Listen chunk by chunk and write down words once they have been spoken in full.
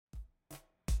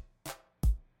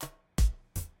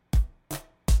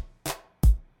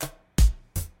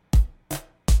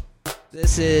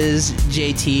This is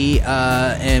JT,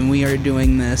 and we are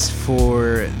doing this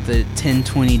for the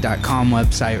 1020.com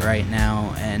website right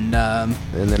now. And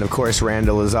then, of course,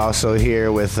 Randall is also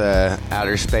here with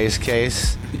Outer Space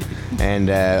Case. And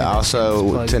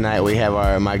also tonight we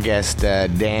have my guest,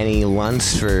 Danny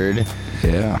Lunsford.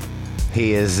 Yeah.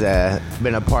 He has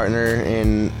been a partner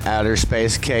in Outer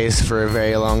Space Case for a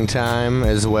very long time,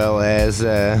 as well as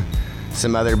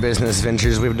some other business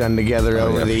ventures we've done together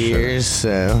over the years.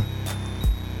 So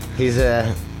he's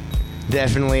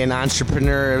definitely an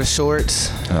entrepreneur of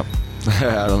sorts. Yep.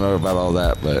 I don't know about all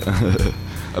that, but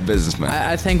a businessman.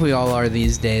 I think we all are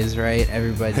these days, right?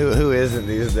 Everybody. Who isn't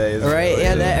these days? Right? Really?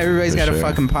 Yeah, everybody's got sure. a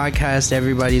fucking podcast.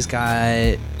 Everybody's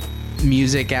got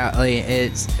music out. Like,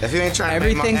 it's If you ain't trying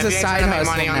everything's to a make, side money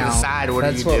hustle on now. the side, what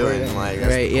That's are you what doing? Like,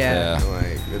 right? Yeah.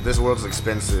 Like, this world's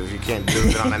expensive. You can't do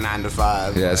it on a 9 to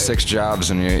 5. Yeah, like, 6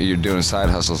 jobs and you're doing side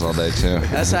hustles all day too.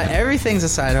 That's not, everything's a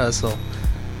side hustle.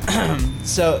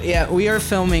 So yeah, we are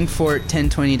filming for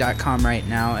 1020.com right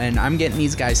now, and I'm getting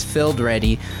these guys field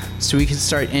ready so we can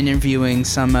start interviewing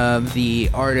some of the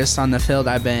artists on the field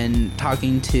I've been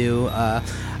talking to.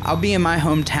 I'll be in my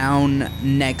hometown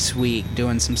next week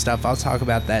doing some stuff. I'll talk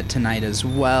about that tonight as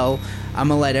well. I'm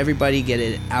gonna let everybody get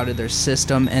it out of their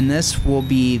system, and this will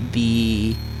be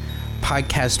the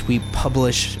podcast we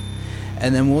publish.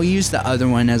 And then we'll use the other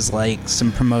one as like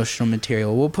some promotional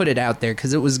material. We'll put it out there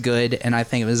because it was good and I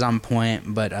think it was on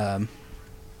point. But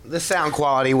the sound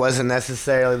quality wasn't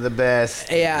necessarily the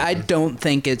best. yeah, I don't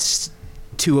think it's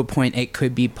to a point it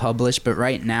could be published. But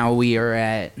right now we are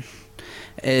at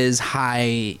as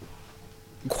high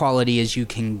quality as you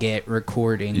can get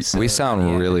recording. So, We sound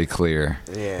yeah. really clear.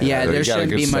 Yeah, We there got a shouldn't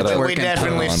good be much setup. work. We in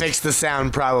definitely post. fixed the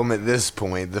sound problem at this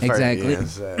point.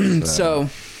 Exactly. So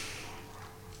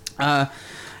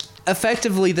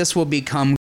Effectively, this will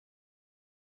become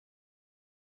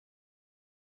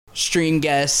stream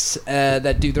guests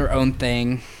that do their own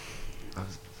thing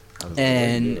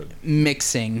and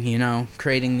mixing,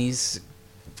 creating these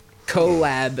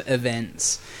collab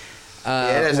events it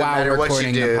doesn't while matter what you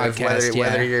recording do, the podcast.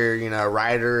 whether you're a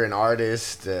writer, an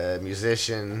artist, a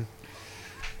musician.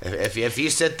 If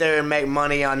you sit there and make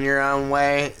money on your own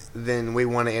way, then we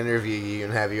want to interview you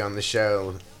and have you on the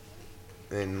show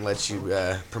and let you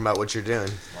promote what you're doing.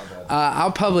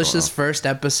 I'll publish this first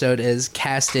episode as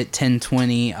Cast It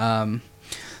 1020.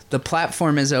 The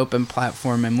platform is open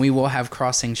platform, and we will have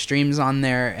crossing streams on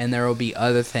there, and there will be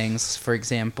other things. For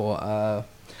example,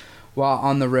 while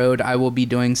on the road, I will be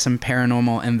doing some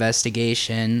paranormal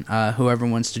investigation. Whoever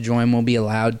wants to join will be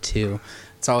allowed to.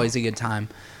 It's always a good time.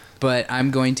 But I'm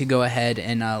going to go ahead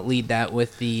and lead that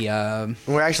with the...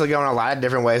 We're actually going a lot of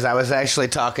different ways. I was actually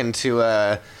talking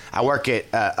to... I work at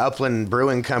Upland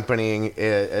Brewing Company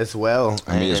as well.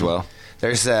 Me as well.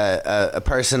 There's a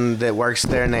person that works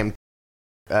there named...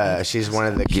 she's one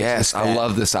of the... Yes, I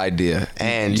love this idea.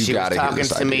 And she was talking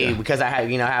to me because I have,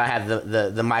 how I have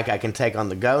the mic I can take on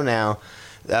the go now,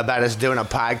 about us doing a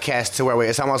podcast to where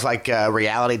it's almost like a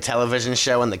reality television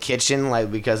show in the kitchen,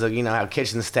 like because of how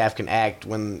kitchen staff can act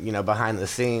when behind the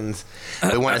scenes.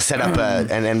 We want to set up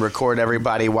and record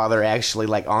everybody while they're actually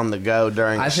like on the go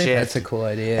during I the think shift. that's a cool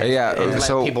idea. Yeah, And let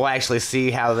so people actually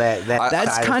see how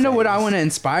that's kind of what I want to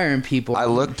inspire in people. I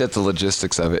looked at the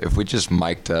logistics of it. If we just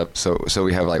mic'd up, so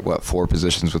we have like 4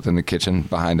 positions within the kitchen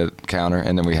behind a counter,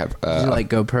 and then we have Do you like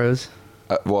GoPros?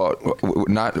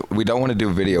 We don't want to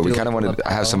do video. We kind of want to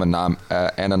have some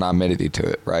anonymity to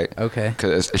it, right? Okay.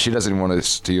 Because she doesn't want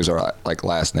us to use our like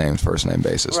last names, first name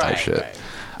basis type shit. Right.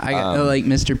 I got like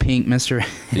Mr. Pink, Mr.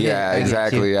 Yeah,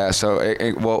 exactly. Yeah. So,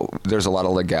 there's a lot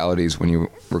of legalities when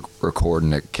you record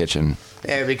in a kitchen.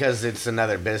 Yeah, because it's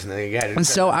another business. You gotta,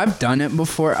 So I've done it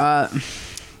before.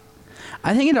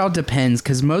 I think it all depends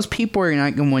because most people are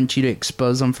not going to want you to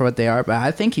expose them for what they are, but I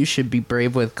think you should be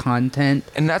brave with content.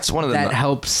 And that's one of the that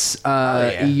helps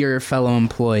your fellow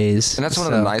employees. And that's one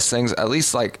of the nice things. At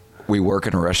least like we work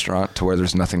in a restaurant to where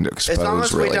there's nothing to expose. as long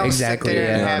as really. we don't Exactly, sit there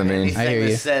yeah. and You know have what I mean? I hear anything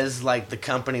you. that says like the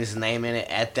company's name in it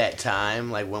at that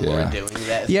time, like when we're doing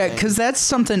that. Yeah, thing. because that's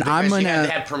something I'm Because going you have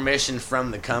to to... have permission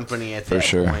from the company at that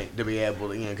point to be able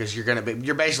to, because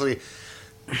you're basically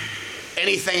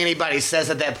anything anybody says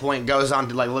at that point goes on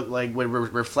to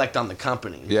would reflect on the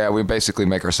company. Yeah, we basically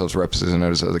make ourselves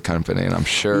representatives of the company, and I'm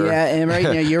sure. Yeah, and right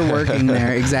now you're working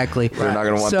there, exactly. We're not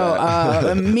going to want that.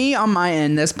 So, me on my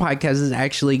end, this podcast is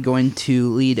actually going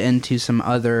to lead into some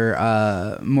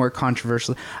other more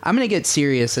controversial... I'm going to get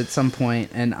serious at some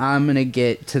point, and I'm going to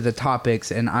get to the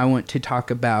topics, and I want to talk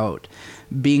about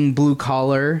being blue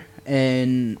collar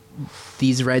in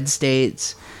these red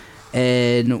states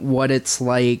and what it's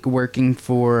like working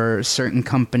for certain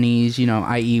companies,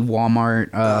 i.e.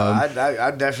 Walmart.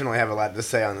 I definitely have a lot to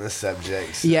say on this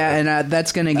subject. So. Yeah, and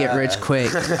that's going to get rich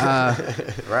quick.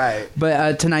 Right.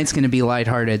 But tonight's going to be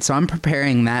lighthearted, so I'm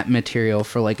preparing that material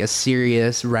for like a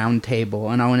serious round table,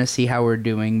 and I want to see how we're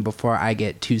doing before I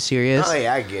get too serious. Oh,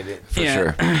 yeah, I get it. For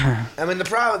sure. I mean,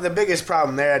 the biggest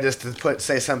problem there, just to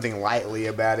say something lightly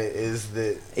about it, is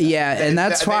that... Yeah, and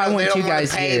that's why I want you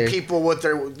guys here. They don't want to pay people what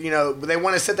they're, they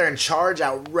want to sit there and charge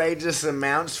outrageous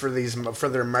amounts for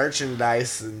their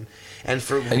merchandise and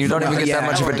you don't even get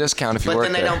that much of a discount if you work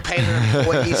there. But then they don't pay their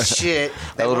employees shit.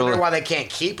 They wonder why they can't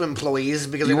keep employees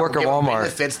because they don't give them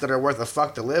benefits that are worth a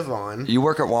fuck to live on. You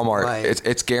work at Walmart,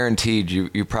 it's guaranteed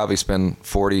you probably spend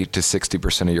 40 to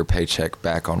 60% of your paycheck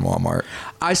back on Walmart.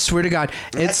 I swear to God,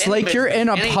 it's like you're in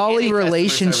a poly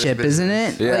relationship, isn't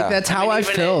it? Yeah. Like that's how I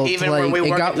felt. Even like when we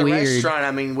work it got at the weird. restaurant,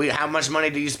 I mean, how much money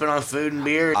do you spend on food and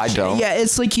beer? I don't. Yeah,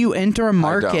 it's like you enter a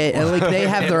market and like they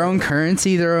have their own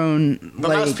currency, their own. But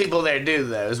most people there do,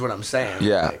 though, is what I'm saying.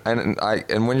 Yeah,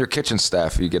 and when you're kitchen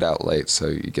staff, you get out late, so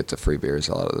you get the free beers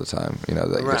a lot of the time.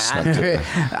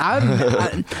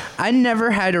 I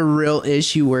never had a real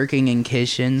issue working in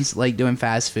kitchens, like doing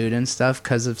fast food and stuff,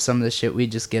 because of some of the shit we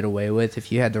just get away with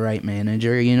if you had the right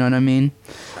manager. You know what I mean?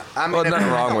 Well, nothing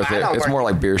wrong with it. It's more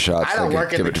like beer shots. I don't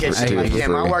work in the kitchen like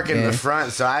him. I work in the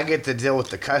front, so I get to deal with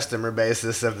the customer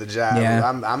basis of the job. Yeah.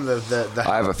 I'm the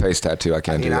I have a face tattoo. I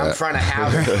can't do that. I'm front of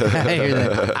house. I hear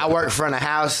that. I work front of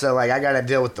house, so like I got to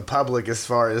deal with the public as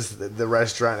far as the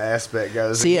restaurant aspect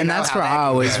goes. See, and that's where I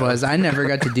always was. I never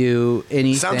got to do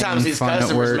anything. Sometimes these fun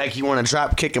customers make you want to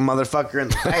drop kick a motherfucker in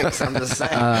the face. I'm just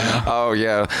saying. Oh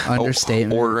yeah,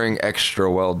 understatement. Ordering extra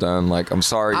well done. Like I'm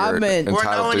sorry, you're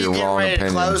entitled to your wrong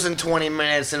opinion. Close in 20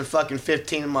 minutes and fucking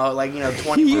 15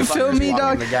 20 you feel me,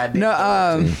 dog?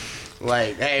 No,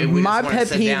 like, hey, my pet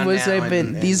peeve was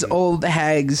these old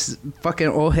hags, fucking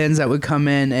old hens that would come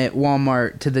in at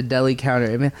Walmart to the deli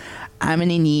counter. I mean, I'm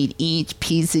gonna need each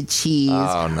piece of cheese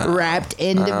wrapped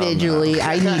individually.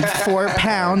 I need 4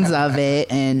 pounds of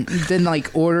it, and then like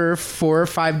order 4 or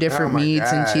 5 different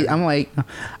meats and cheese. I'm like,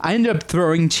 I ended up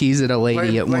throwing cheese at a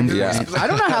lady at one point. Yeah. I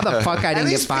don't know how the fuck I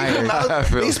didn't get fired.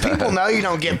 These people know you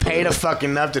don't get paid a fucking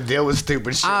enough to deal with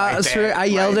stupid shit like that. I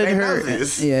yelled at her.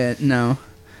 Yeah, no.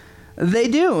 They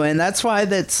do, and that's why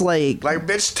that's like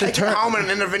bitch, take it home and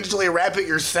then eventually wrap it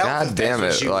yourself. God damn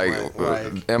it!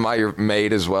 Like, am I your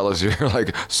maid as well as your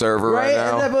like server right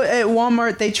now? At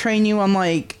Walmart, they train you on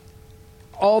like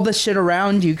all the shit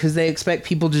around you because they expect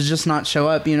people to just not show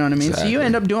up. You know what I mean? Exactly. So you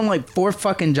end up doing like 4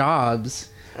 fucking jobs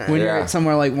when you're at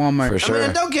somewhere like Walmart. For sure. I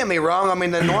mean, don't get me wrong. I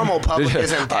mean, the normal public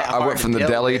isn't that hard. I went from the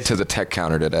deli to the tech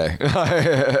counter today.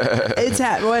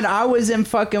 When I was in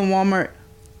fucking Walmart.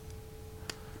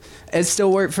 It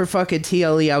still worked for fucking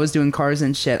TLE. I was doing cars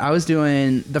and shit. I was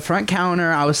doing the front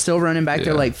counter. I was still running back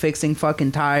there like fixing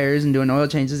fucking tires and doing oil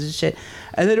changes and shit.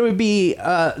 And then it would be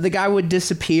the guy would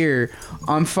disappear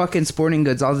on fucking sporting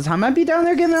goods all the time. I'd be down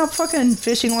there giving out fucking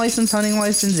fishing license, hunting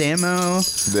license, ammo.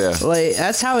 Yeah. Like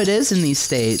that's how it is in these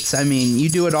states. I mean, you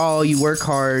do it all. You work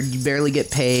hard. You barely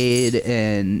get paid,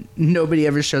 and nobody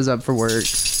ever shows up for work.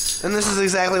 And this is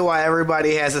exactly why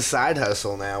everybody has a side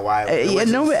hustle now.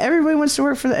 Everybody wants to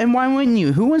work for and why wouldn't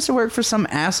you? Who wants to work for some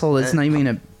asshole that's not even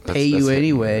gonna pay you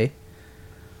anyway?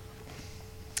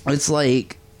 It's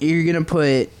like you're gonna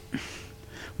put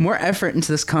more effort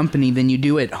into this company than you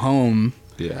do at home.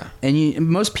 Yeah. And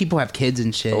most people have kids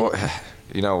and shit. Well,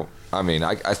 I mean,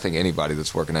 I think anybody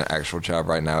that's working an actual job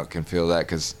right now can feel that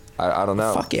because. I don't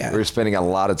know. Fuck yeah. We're spending a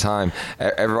lot of time.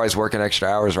 Everybody's working extra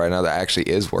hours right now that actually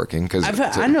is working.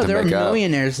 I know there are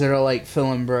millionaires that are like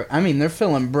feeling broke. I mean, they're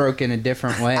feeling broke in a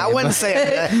different way. I wouldn't say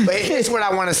that, but here's what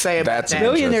I want to say about that.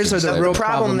 Millionaires are the real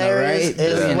problem there, right?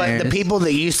 Is like the people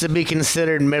that used to be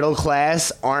considered middle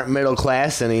class aren't middle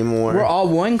class anymore. We're all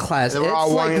one class. We're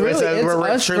all one. It's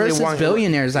us versus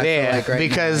billionaires, I feel like, right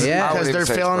because they're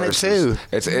feeling it too.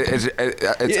 It's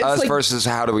us versus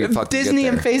how do we fucking Disney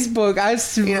get there. and Facebook, I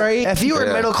swear. If you were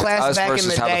middle class back in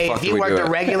the day, if you worked a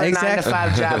regular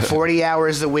 9-to-5 job, 40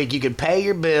 hours a week, you could pay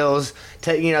your bills.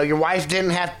 Your wife didn't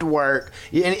have to work,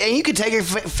 and you could take your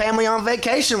family on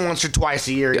vacation once or twice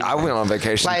a year. Yeah, I went on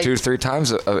vacation 2 to 3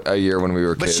 times a year when we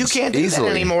were kids. But you can't do that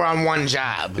anymore on one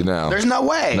job. No, there's no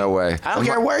way. No way. I don't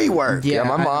care where you work. Yeah,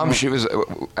 my mom, she was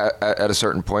at a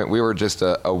certain point. We were just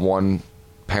a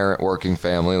one-parent working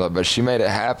family, but she made it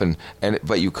happen.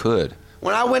 But you could.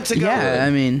 When I went to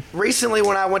go, recently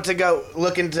when I went to go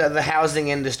look into the housing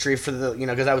industry for the,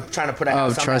 because I was trying to put a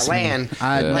house on that land.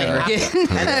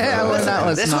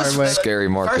 This was scary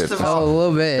market. First of all, a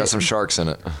little bit. Got some sharks in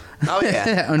it. Oh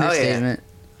yeah, understatement.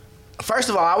 first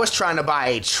of all, I was trying to buy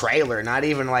a trailer, not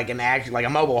even like like a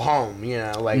mobile home, you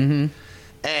know, like.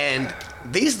 And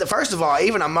first of all,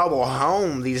 even a mobile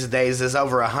home these days is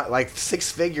over like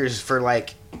 6 figures for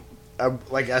like a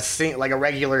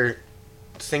regular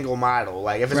single model.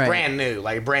 Like if it's brand new,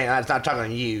 like I'm not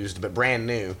talking used, but brand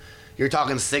new, you're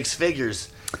talking 6 figures.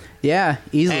 Yeah,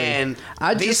 easily. And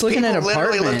I just looking at apartments.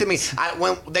 Literally looked at me.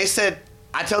 When they said,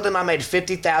 I told them I made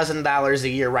 $50,000 a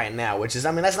year right now, which is,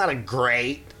 I mean, that's not a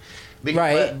great.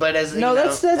 Right. But as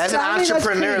that's as an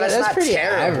entrepreneur, that's not pretty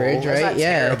terrible. Average, right? That's not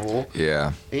terrible.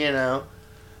 Yeah. You know,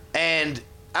 and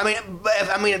I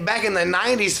mean, back in the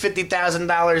 '90s,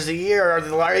 $50,000 a year,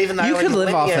 or even you could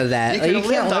live off of that. You can't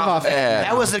live off of that.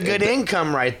 That was a good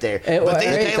income right there. But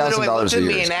they literally looked at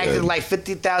me and acted like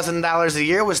 $50,000 a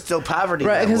year was still poverty.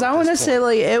 Right? Because I want to say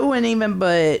like it wasn't even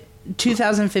but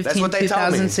 2015,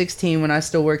 2016 when I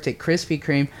still worked at Krispy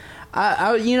Kreme.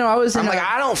 I was in.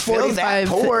 I don't feel that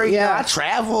poor. Yeah, you know, I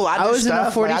travel. I was in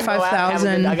a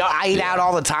 45,000. I eat out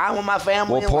all the time with my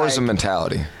family. Well, poor is a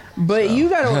mentality. But you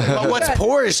gotta. But what's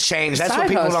poor has changed. That's what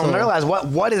people don't realize.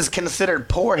 What is considered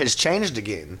poor has changed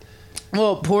again.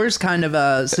 Well, poor is kind of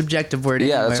a subjective word.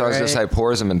 Yeah, that's what I was gonna say.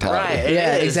 Poor is a mentality. Right.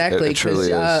 Yeah, exactly. It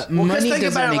truly is. Money think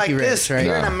doesn't about it make like you this. rich, right?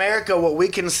 Here in America, what we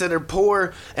consider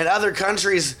poor, in other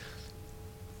countries,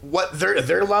 what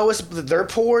their lowest, they're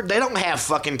poor. They don't have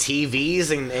fucking TVs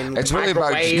and it's really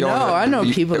about microwaves. going No, I know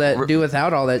people that do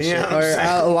without all that You know shit. what I'm Or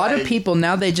saying? a lot of people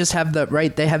now they just have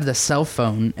they have the cell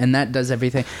phone and that does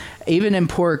everything. Even in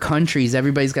poorer countries,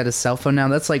 everybody's got a cell phone now.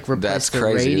 That's like replaced the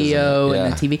crazy, radio isn't it?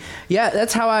 and the TV. Yeah,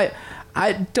 that's how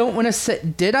I don't want to say.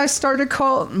 Did I start a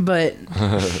cult? But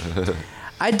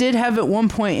I did have at one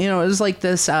point. You know, it was like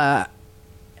this. I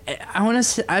want to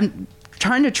say I'm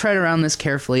trying to tread around this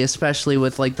carefully, especially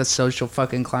with like the social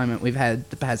fucking climate we've had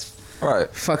the past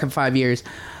fucking 5 years.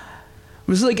 It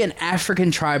was like an African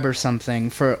tribe or something,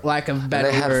 for lack of better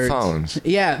words. They had phones.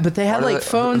 Yeah, but they had like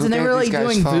phones, and they were like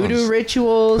doing voodoo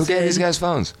rituals. Who gave these guys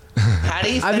phones? How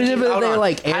do you think they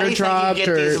like airdropped get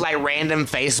or these like random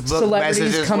Facebook celebrities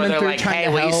messages coming where they're through like, trying "Hey,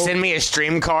 to will you help?" send me a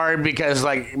stream card because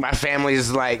like my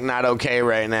family's like not okay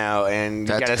right now, and you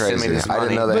That's gotta send me crazy. this I money."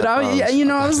 didn't know that. But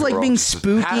I was like being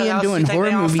spooky How the hell and do you doing think horror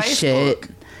they on movie Facebook? shit.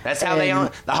 That's how they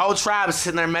own the whole tribe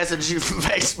sitting there messaging you from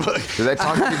Facebook. Do they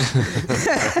talk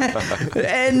to you?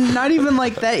 And not even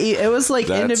like that. It was like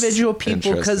That's individual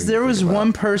people, because there was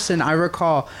one person I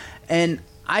recall, and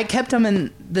I kept him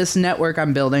in this network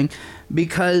I'm building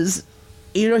because,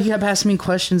 you know, he kept asking me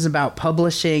questions about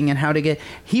publishing and how to get.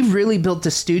 He really built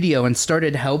a studio and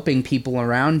started helping people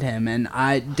around him, and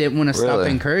I didn't want to stop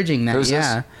encouraging that. Who's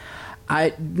this?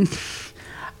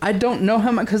 I don't know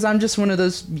him because I'm just one of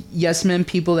those yes men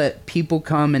people that people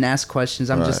come and ask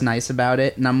questions. I'm just nice about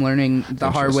it, and I'm learning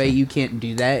the hard way you can't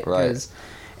do that because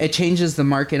it changes the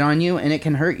market on you, and it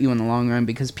can hurt you in the long run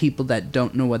because people that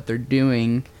don't know what they're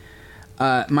doing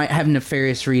might have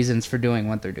nefarious reasons for doing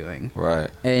what they're doing. Right.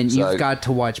 And you've got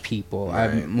to watch people.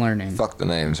 I'm learning. Fuck the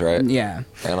names, right? Yeah.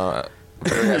 And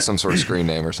they got some sort of screen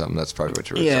name or something. That's probably what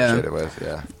you were associated with.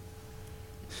 Yeah.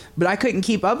 But I couldn't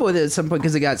keep up with it at some point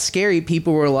because it got scary.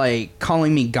 People were like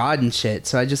calling me God and shit.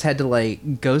 So I just had to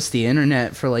like ghost the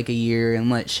internet for like a year and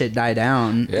let shit die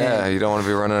down. Yeah, you don't want to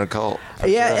be running a cult.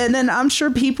 Yeah, sure. And then I'm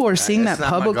sure people are seeing that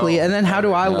publicly. And then how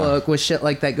do I look with shit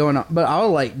like that going on? But I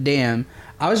was like, damn.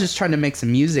 I was just trying to make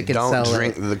some music and sell it. Don't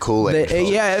drink the Kool-Aid.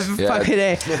 Fucking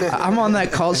A. I'm on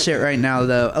that cult shit right now,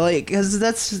 though. Like, because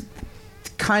that's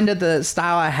kind of the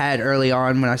style I had early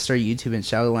on when I started YouTube and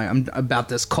show. Like, I'm about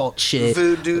this cult shit,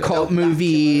 voodoo, cult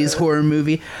movies, horror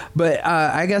movie. But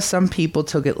I guess some people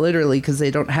took it literally because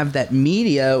they don't have that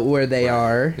media where they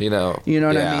are. You know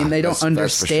what I mean? They don't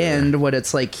understand what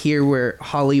it's like here, where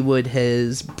Hollywood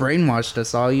has brainwashed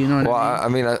us all. You know what I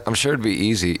mean? Well, I mean, I'm sure it'd be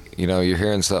easy. You know, you're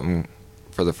hearing something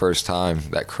for the first time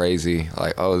that crazy,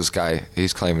 like, oh, this guy,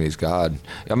 he's claiming he's God.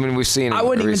 I mean, we've seen. I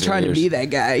wasn't even trying to be that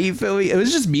guy. You feel me? It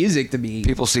was just music to me.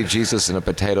 People see Jesus in a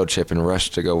potato chip and rush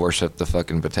to go worship the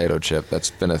fucking potato chip.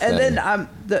 That's been a thing. And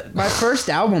then my first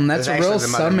album, that's a real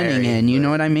summoning in. You know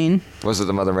what I mean? Was it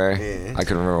the Mother Mary? Yeah. I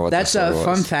couldn't remember what. That's a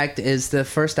fun fact. Is the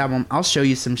first album? I'll show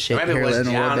you some shit Maybe here it was, in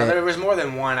a little bit. There was more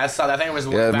than one. I think it was.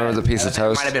 Yeah, remember the piece of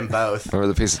toast? It might have been both.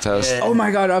 Remember the piece of toast? Yeah. Oh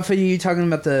my god! Are you talking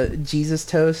about the Jesus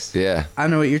toast? Yeah. I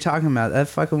know what you're talking about. That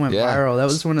fucking went viral. That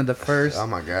was one of the first. Oh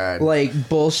my god! Like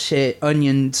bullshit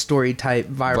onion story type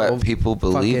viral. But people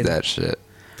believe that shit.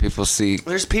 People see.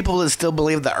 There's people that still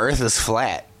believe the Earth is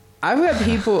flat. I've got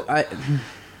people.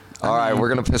 All right, we're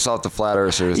gonna piss off the flat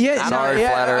earthers. Yeah, sorry,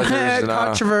 flat earthers.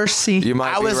 Controversy. You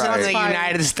might I be was right. in the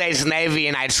United States Navy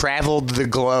and I traveled the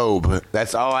globe.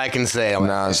 That's all I can say.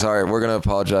 Nah, sorry. We're gonna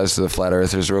apologize to the flat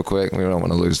earthers real quick. We don't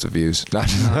want to lose the views.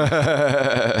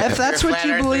 If that's what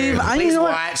you believe, please you know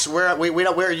what? watch.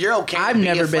 You're okay. I've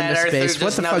never been to space.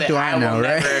 What the fuck do I know, will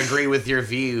right? never agree with your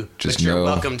view. Just but you're know.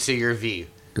 welcome to your view.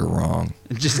 You're wrong.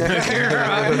 Just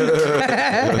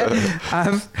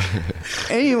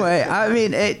anyway, I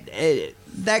mean, it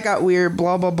that got weird.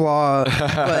 Blah blah blah.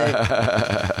 But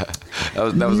That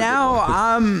was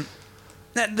now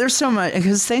there's so much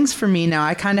because things for me now.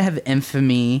 I kind of have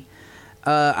infamy.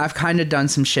 I've kind of done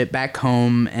some shit back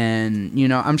home, and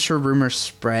I'm sure rumors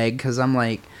spread because I'm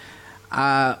like.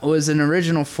 Was an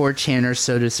original 4chaner,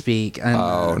 so to speak. And,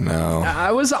 oh, no.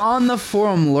 I was on the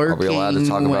forum lurking. Are we allowed to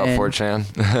talk about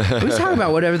 4chan? We was talking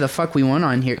about whatever the fuck we want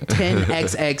on here.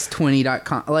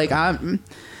 10xx20.com. Like,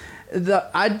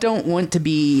 I don't want to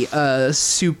be a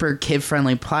super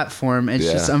kid-friendly platform.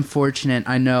 It's just unfortunate.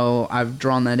 I know I've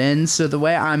drawn that in. So the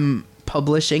way I'm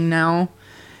publishing now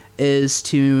is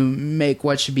to make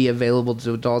what should be available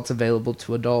to adults.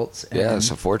 Yeah,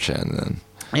 it's a 4chan then.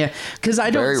 Yeah, because I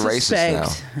don't Very suspect.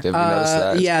 racist now. Did you notice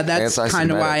that? Yeah, that's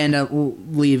kind of why I ended up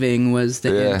leaving was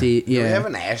the empty. Yeah. Do we have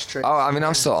an ashtray? Oh, I mean,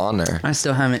 I'm still on there. I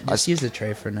still haven't. Just use the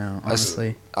tray for now,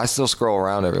 honestly. I still scroll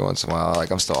around every once in a while.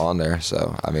 Like, I'm still on there.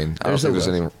 So, I mean, I don't think there's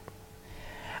any...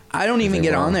 I don't even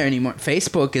get on there anymore.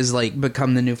 Facebook is like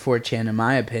become the new 4chan in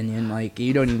my opinion. Like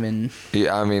you don't even.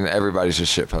 Yeah, I mean everybody's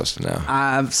just shit posting now.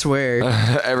 I swear.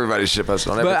 Everybody's shit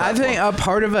posting on every But platform. I think a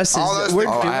part of us is we're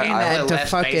doing that to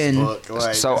fucking.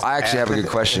 So I actually have a good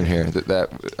question here.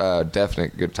 That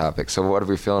definite good topic. So what are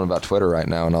we feeling about Twitter right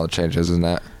now and all the changes in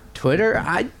that? Twitter,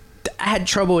 I had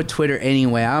trouble with Twitter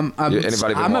anyway. I'm a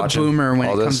boomer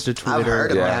when it comes to Twitter. I've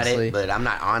heard about honestly. it, but I'm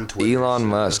not on Twitter. Elon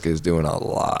Musk is doing a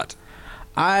lot.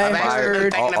 I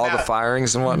heard all the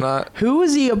firings and whatnot. Who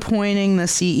was he appointing the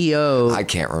CEO? I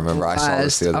can't remember. I saw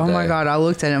this the other day. Oh my god! I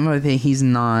looked at him. I think he's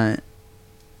not.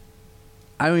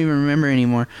 I don't even remember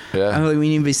anymore. Yeah. I feel like we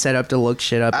need to be set up to look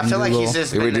shit up. I feel like he's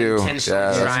just been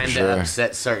intentionally trying to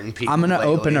upset certain people. I'm gonna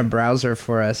open a browser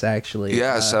for us actually.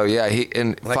 Yeah. So yeah, he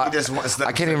just wants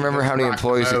I can't even remember how many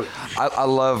employees. I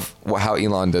love how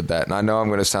Elon did that, and I know I'm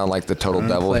gonna sound like the total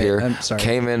devil here. I'm sorry.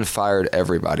 Came in, fired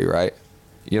everybody, right?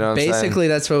 You know what I'm saying? Basically,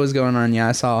 that's what was going on. Yeah,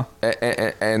 I saw.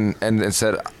 And it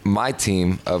said my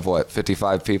team of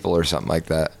 55 people or something like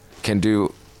that can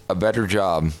do a better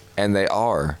job, and they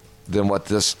are, than what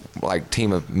this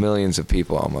team of millions of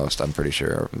people almost. I'm pretty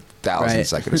sure, or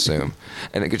thousands, I could assume.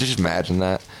 And could you just imagine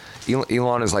that?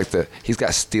 Elon is he's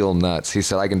got steel nuts. He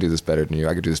said, I can do this better than you.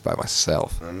 I could do this by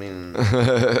myself. I mean,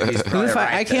 he's probably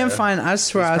right, I can't find, I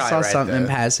swear I saw something in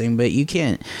passing, but you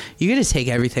gotta take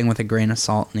everything with a grain of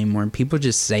salt anymore. People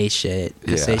just say shit.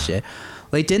 Say shit.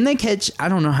 Like, didn't they catch, I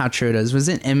don't know how true it is, was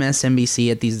it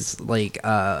MSNBC at these,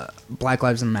 Black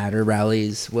Lives Matter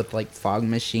rallies with, fog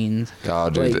machines? Oh,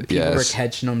 dude, people were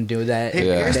catching them do that.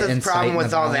 Here's the problem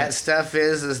with all that stuff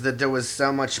is that there was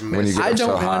so much I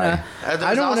don't want to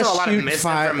a lot of shoot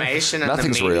misinformation in the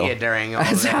Nothing's media real. during all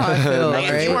That's that. how I feel,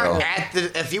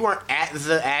 If you weren't at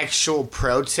the actual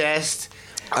protest...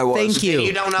 I was. Thank you.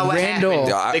 You don't know what Randall.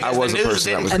 happened. I was the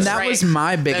person that was. That was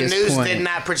my biggest point. The news did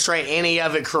not portray any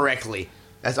of it correctly.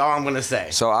 That's all I'm going to say.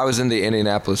 So I was in the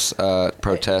Indianapolis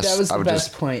protest. That was the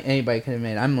best point anybody could have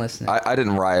made. I'm listening. I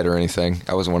didn't riot or anything.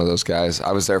 I wasn't one of those guys.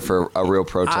 I was there for a real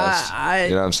protest. You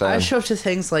know what I'm saying? I show up to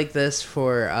things like this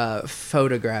for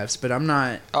photographs, but I'm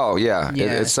not... Oh, yeah.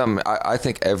 It's something... I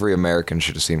think every American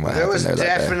should have seen what happened there that day.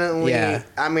 There was definitely... Yeah.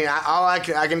 I mean,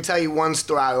 I can tell you one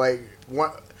story.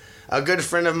 A good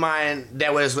friend of mine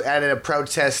that was at a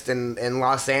protest in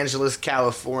Los Angeles,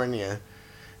 California.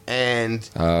 And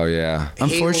oh yeah,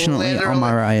 unfortunately, all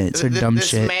my riots are dumb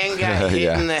shit. This man got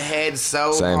hit in the head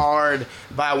so hard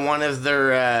by one of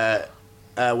their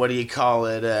what do you call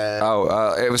it?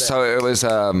 It was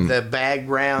the bag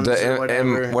rounds or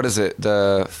whatever. What is it?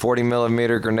 The 40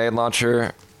 millimeter grenade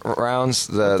launcher rounds,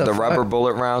 the rubber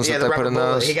bullet rounds that they put in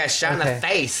those. He got shot in the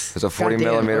face. It's a 40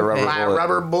 millimeter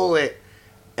rubber bullet,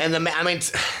 and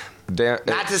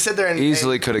not to sit there and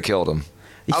easily could have killed him.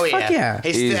 Oh yeah,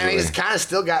 he's kind of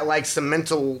still got some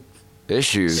mental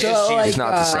issues. So, he's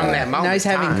not the same. Now he's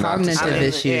having cognitive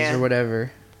issues or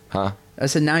whatever. Huh? I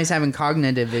said now he's having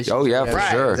cognitive issues. Oh yeah, for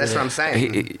sure. That's what I'm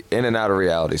saying. He, in and out of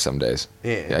reality some days.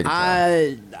 Yeah.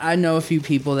 I know a few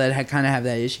people that kind of have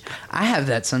that issue. I have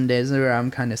that some days where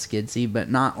I'm kind of skidsy, but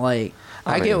not like.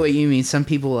 I get what you mean. Some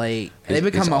people they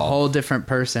become a whole different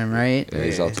person, right? Yeah,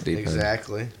 he's off the deep end.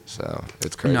 Exactly. So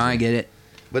it's crazy. No, I get it.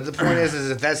 But the point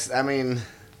is if that's, I mean...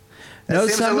 It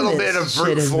seems a little bit of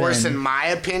brute force, in my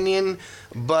opinion,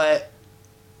 but.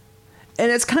 And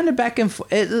it's kind of back and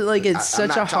forth. It's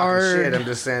such a hard. Shit. I'm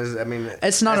just saying. I mean,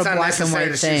 it's not a black and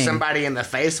white thing. Shoot somebody in the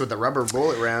face with a rubber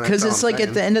bullet round. Because it's like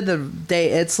at the end of the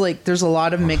day, it's like there's a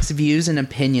lot of mixed views and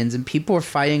opinions, and people are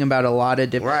fighting about a lot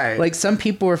of different. Right. Like some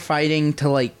people are fighting to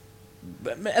like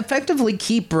effectively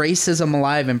keep racism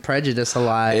alive and prejudice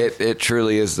alive. It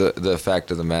truly is the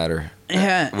fact of the matter.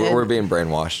 Yeah, we're being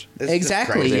brainwashed.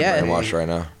 Exactly. We're being Yeah. brainwashed right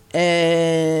now.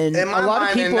 And in my a lot mind,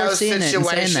 of people in are those seeing it and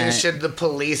saying that. Should the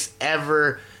police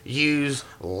ever use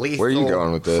lethal Where are you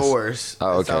going with this? force?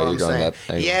 Oh, okay, you're going that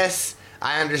angle. Yes,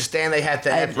 I understand they have to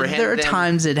apprehend there are them.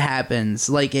 times it happens.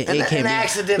 Like it can't an be.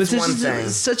 accident's But one thing.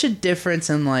 There's such a difference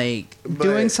in like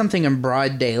doing something in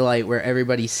broad daylight where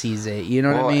everybody sees it. You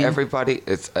know what I mean? Everybody.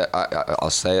 It's. I'll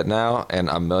say it now, and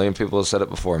a million people have said it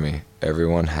before me.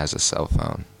 Everyone has a cell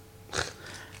phone.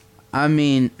 I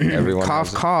mean, Everyone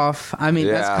cough, cough. I mean,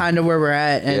 that's kind of where we're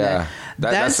at. And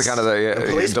that's the kind of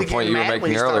the point you were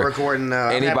making earlier.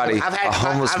 Anybody, a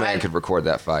homeless man could record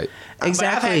that fight.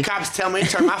 Exactly. I've had cops tell me to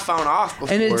turn my phone off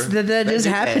before. And it's that is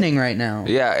happening right now.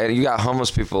 Yeah, and you got homeless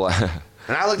people. And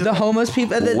I look at the homeless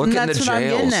people. Look in that's the what I'm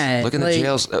getting jails. at. Look in the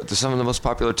jails. Some of the most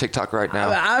popular TikTok right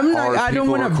now. I don't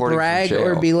want to brag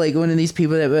or be like one of these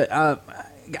people that.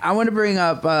 I want to bring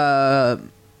up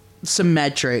some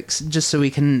metrics just so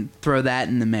we can throw that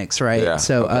in the mix, right? Yeah,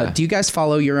 so, do you guys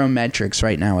follow your own metrics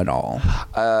right now at all?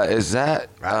 Is that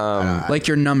like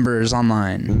your numbers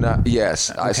online? No, yes.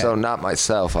 Okay. So not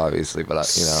myself, obviously, but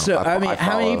So I mean,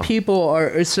 how many people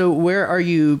are? So where are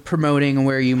you promoting and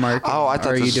where are you marketing? Oh, I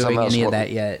thought are you this was doing something any else. of that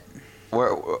yet?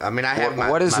 I mean, I have my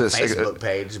Facebook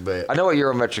page, but I know what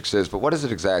Eurometrics is, but what is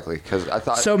it exactly? Because I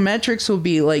thought so. Metrics will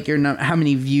be like your how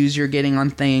many views you're getting on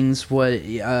things, what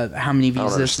how many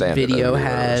views this video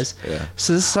has. Yeah.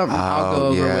 So this is something I'll go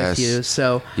over with you.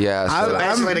 So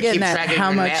I'm getting at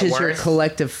how much is your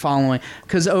collective following?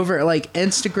 Because over like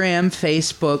Instagram,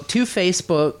 Facebook, 2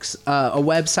 Facebooks, a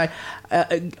website.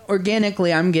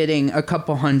 Organically, I'm getting a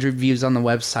couple hundred views on the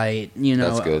website. You know,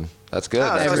 that's good. That's good.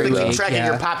 Oh, that's so really keep tracking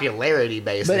your popularity,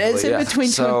 basically. But it's in between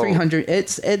 200 and 300.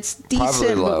 It's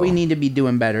decent, but we need to be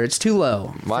doing better. It's too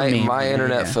low. My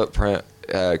internet footprint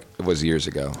was years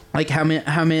ago. Like how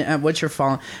many? What's your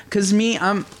following? Because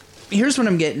here's what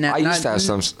I'm getting at. I used to have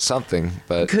something,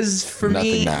 but because for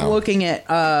me, now. looking at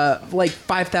like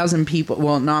 5,000 people.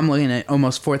 Well, no, I'm looking at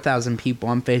almost 4,000 people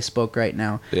on Facebook right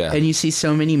now. Yeah. And you see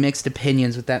so many mixed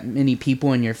opinions with that many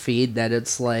people in your feed that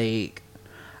it's like.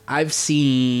 I've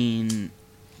seen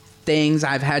things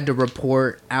I've had to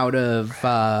report out of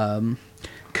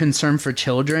concern for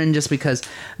children just because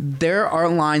there are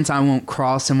lines I won't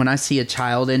cross, and when I see a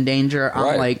child in danger,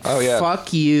 I'm like,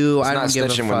 fuck you. I don't give a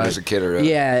fuck. When there's a kid or a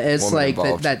it's like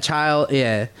involved. that child.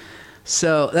 Yeah.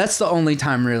 So that's the only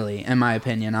time, really, in my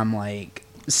opinion, I'm like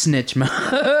snitch mode.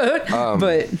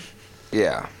 But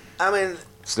yeah, I mean.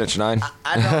 Snitch 9?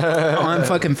 I don't. On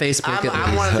fucking Facebook.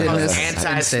 I'm one of the most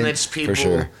anti-snitch people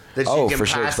that you can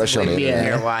possibly meet in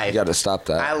your life. You got to stop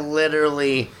that. I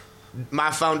literally,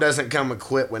 my phone doesn't come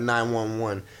equipped with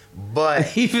 911,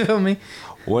 but you feel me?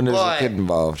 When there's a kid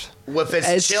involved, if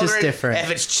it's children, just different. If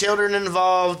it's children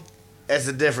involved, it's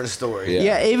a different story.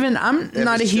 Yeah, even I'm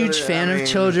not a huge fan of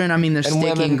children. I mean, they're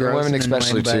sticking gross. Women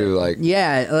especially too. Like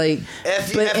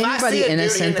but anybody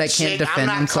innocent that can't defend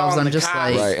themselves, I'm just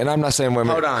like right. And I'm not saying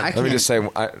women. Hold on. Let me just say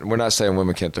we're not saying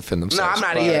women can't defend themselves. No,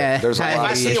 I'm not either. Yeah. There's a lot if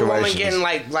I of see situations. a woman getting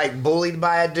like bullied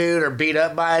by a dude or beat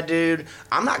up by a dude,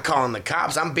 I'm not calling the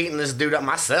cops. I'm beating this dude up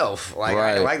myself. Like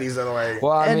I like these other like.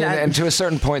 Well, I mean, and to a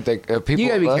certain point, people. You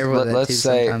gotta be careful with that let's too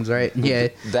say sometimes, right? Yeah.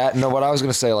 That what I was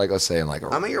gonna say, let's say in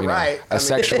I mean, you're right. A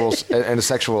sexual in a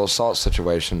sexual assault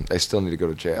situation, they still need to go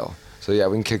to jail. So yeah,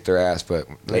 we can kick their ass, but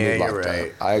they need locked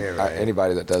up.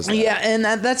 Anybody that does that. Yeah, and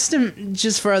that's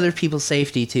just for other people's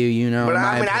safety too, you know. But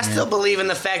I mean, I still believe in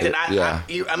the fact that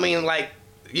I mean, like.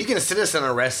 You can citizen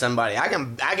arrest somebody. I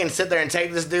can sit there and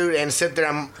take this dude and sit there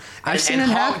and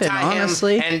hog tie him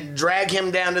and drag him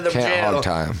down to the jail. Can't hog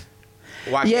tie him.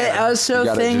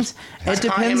 So things. It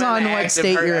depends on what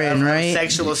state you're in, right?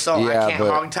 Sexual assault. I can't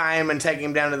hog tie him and take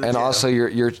him down to the jail. And also,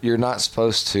 you're not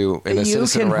supposed to. In a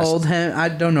citizen arrest, hold him. I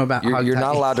don't know about. You're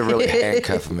not allowed to really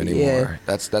handcuff him anymore.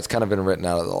 That's kind of been written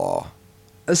out of the law.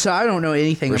 So I don't know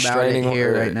anything about it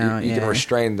here right now. You can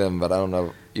restrain them, but I don't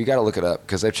know. You got to look it up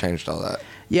because they've changed all that.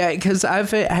 Yeah, because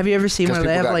have you ever seen where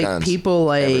they have like people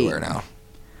like everywhere now?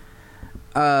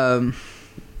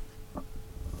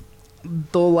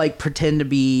 they'll like pretend to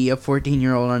be a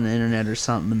 14-year-old on the internet or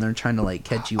something, and they're trying to like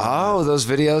catch you. Oh, those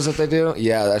videos that they do?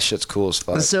 Yeah, that shit's cool as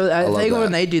fuck. So I think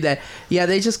when they do that, yeah,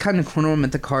 they just kind of corner them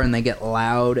at the car and they get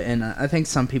loud, and I think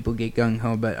some people get gung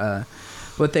ho, but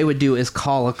what they would do is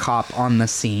call a cop on the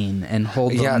scene and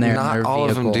hold them there in their vehicle. Yeah, not all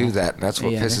of them do that. That's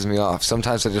what pisses me off.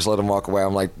 Sometimes I just let them walk away.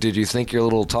 I'm like, did you think your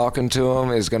little talking to him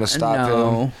is going to stop him?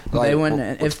 No, like, they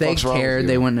wouldn't. If they cared,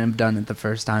 they wouldn't have done it the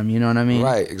first time. You know what I mean?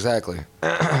 Right, exactly.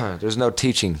 There's no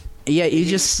teaching. Yeah, you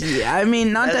just. I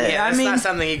mean, not that. Yeah, I mean, not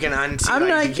something you can undo. I'm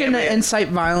not going to incite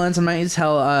violence. I'm not going to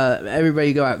tell everybody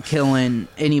to go out killing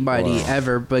anybody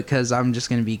ever, because I'm just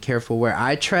going to be careful where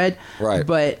I tread. Right.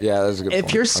 But yeah, that's a good if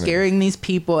point. you're scaring these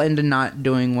people into not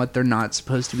doing what they're not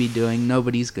supposed to be doing,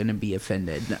 nobody's going to be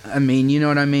offended. I mean, you know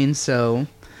what I mean? So,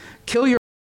 kill your.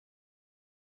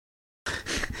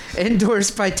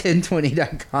 Endorsed by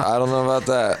 1020.com. I don't know about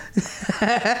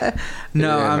that.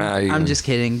 No, I'm just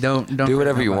kidding. Don't do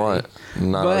whatever you want.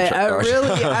 But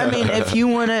really, I mean, if you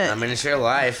want to, I mean, it's your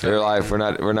life. Your life. We're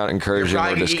not encouraging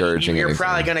or discouraging. You're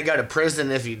probably gonna go to prison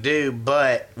if you do,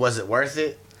 but was it worth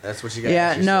it? That's what you got.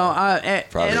 Yeah, no.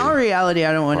 In all reality,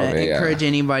 I don't want to encourage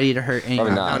anybody to hurt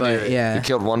anyone. Probably not. But yeah, you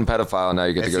killed one pedophile. Now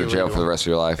you get to go to jail for the rest of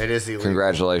your life. It is illegal.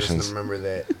 Congratulations. Just remember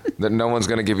that. That no one's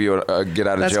gonna give you a get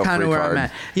out of jail free card. That's kind of where I'm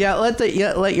at. Yeah,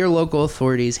 let your local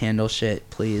authorities handle shit,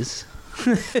 please.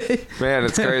 Man,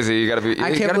 it's crazy. You gotta be.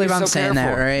 I can't believe I'm saying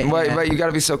that, right? But you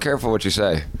gotta be so careful what you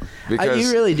say. Because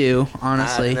you really do,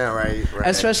 honestly. No, right.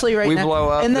 Especially right now. Blow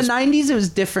up in the 90s, it was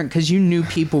different because you knew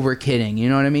people were kidding. You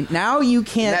know what I mean? Now you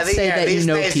can't say that you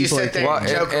know people are kidding.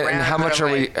 And how much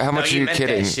are we? How much are you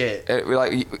kidding?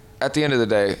 Like at the end of the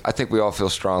day, I think we all feel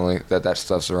strongly that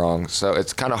stuff's wrong. So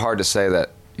it's kind of hard to say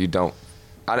that you don't.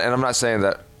 And I'm not saying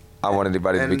that I want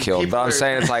anybody to be killed, but I'm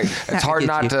saying it's like it's hard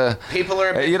not to. People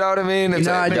are. You know what I mean? It's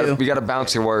I do. You got to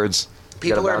bounce your words.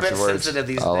 People are a bit sensitive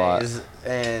these days,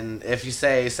 and if you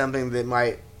say something that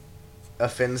might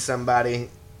offend somebody,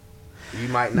 you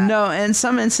might not. No, in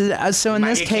some instances, so in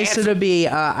this case, it'll be,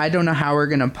 I don't know how we're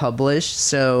going to publish,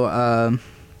 so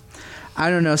I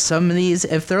don't know, some of these,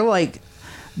 if they're like,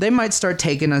 they might start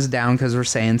taking us down because we're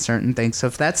saying certain things, so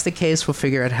if that's the case, we'll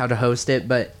figure out how to host it,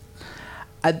 but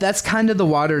that's kind of the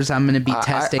waters I'm going to be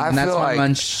testing, and that's why I'm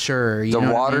unsure. The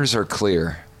waters are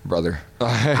clear. Brother,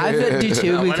 I do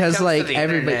too, because like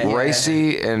everybody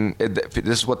racy, and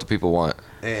this is what the people want.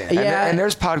 Yeah, and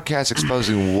there's podcasts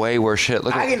exposing way worse shit.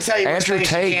 Look, I can tell you Andrew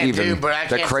Tate, even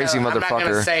that crazy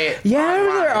motherfucker.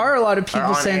 There are a lot of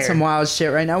people saying some wild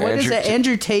shit right now. What is it?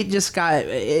 Andrew Tate just got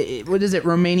what is it?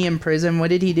 Romanian prison. What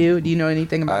did he do? Do you know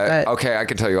anything about that? Okay, I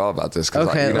can tell you all about this.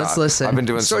 Okay, let's listen. I've been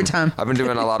doing story time. I've been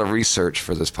doing a lot of research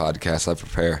for this podcast. I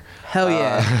prepare. Hell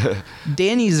yeah,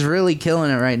 Danny's really killing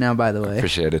it right now. By the way,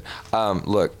 appreciate it.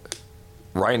 Look,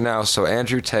 right now, so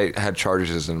Andrew Tate had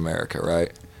charges in America,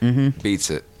 right? Mm-hmm.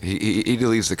 Beats it. He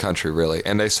leaves the country, really.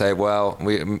 And they say, well,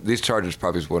 these charges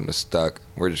probably wouldn't have stuck.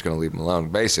 We're just going to leave him alone,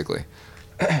 basically.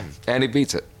 And he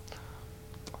beats it.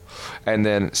 And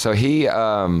then, so he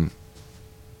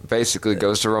basically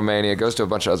goes to Romania, goes to a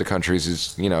bunch of other countries.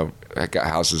 He's, got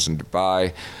houses in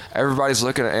Dubai. Everybody's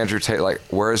looking at Andrew Tate like,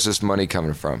 where is this money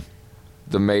coming from?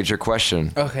 The major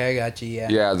question. Okay, I got you, yeah.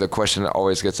 Yeah, the question that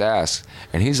always gets asked.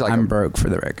 And he's like... I'm broke, for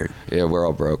the record. Yeah, we're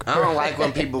all broke. I don't like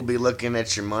when people be looking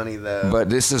at your money, though. But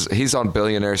he's on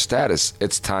billionaire status.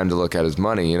 It's time to look at his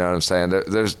money, you know what I'm saying?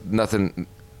 There's nothing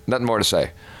more to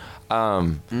say.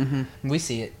 We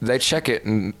see it. They check it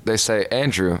and they say,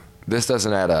 Andrew, this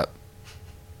doesn't add up.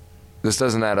 This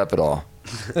doesn't add up at all.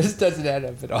 This doesn't add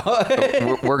up at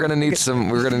all. We're gonna need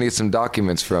some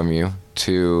documents from you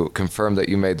to confirm that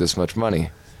you made this much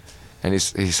money. And he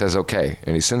says okay,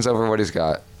 and he sends over what he's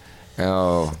got.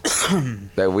 Oh,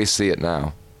 that we see it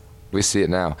now. We see it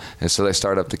now. And so they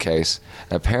start up the case.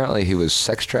 And apparently he was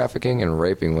sex trafficking and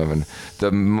raping women.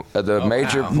 The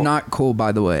major... Wow. Not cool,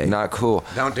 by the way. Not cool.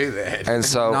 Don't do that. And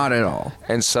so... Not at all.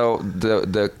 And so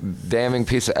the damning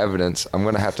piece of evidence... I'm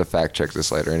going to have to fact check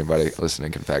this later. Anybody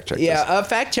listening can fact check this. Yeah,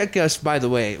 fact check us, by the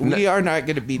way. We are not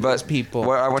going to be those people.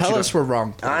 Tell us we're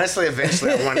wrong. Honestly,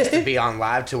 eventually I want us to be on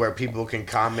live to where people can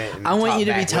comment. And I want you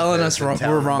to be telling us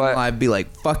we're wrong live. Be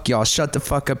like, fuck y'all. Shut the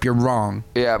fuck up. You're wrong.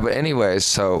 Yeah, but anyways,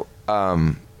 so...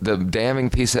 the damning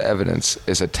piece of evidence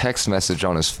is a text message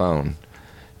on his phone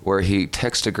where he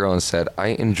texted a girl and said, I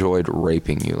enjoyed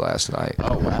raping you last night.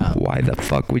 Oh, wow. Why the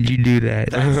fuck would you do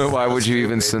that? Why would you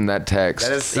even send that text?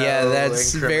 That is so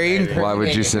that's very incriminating. Why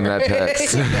would you send that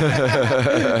text?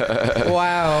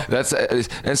 Wow.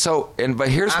 But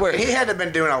here's where he had to have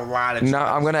been doing a lot of No,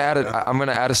 I'm going to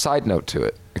add a side note to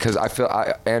it because I feel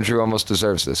Andrew almost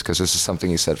deserves this because this is something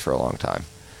he said for a long time.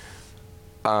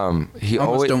 he I almost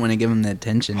always don't want to give him the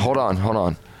attention. Hold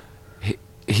on.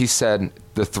 He said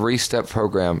the 3-step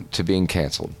program to being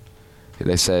canceled.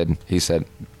 He said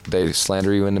they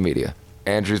slander you in the media.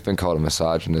 Andrew's been called a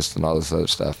misogynist and all this other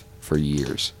stuff for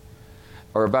years,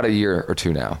 or about a year or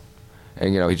two now,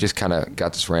 and he just kind of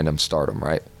got this random stardom,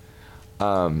 right?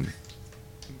 Not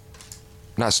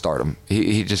stardom.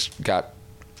 He just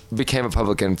became a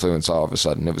public influence all of a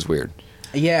sudden. It was weird.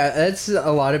 Yeah, that's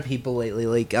a lot of people lately.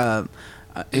 Like,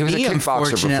 he was a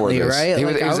kickboxer before this. Right? He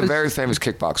was a very famous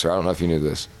kickboxer. I don't know if you knew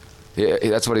this.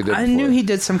 That's what he did. I knew he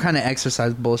did some kind of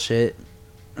exercise bullshit.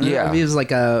 Yeah. He was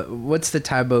like what's the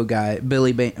Tybo guy?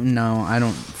 No, I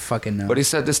don't fucking know. But he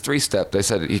said this 3-step. They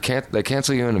said they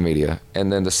cancel you in the media,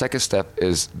 and then the second step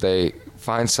is they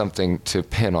find something to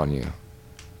pin on you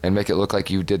and make it look like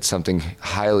you did something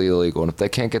highly illegal. And if they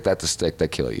can't get that to stick, they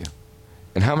kill you.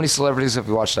 And how many celebrities have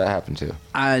you watched that happen to?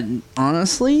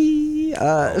 Honestly,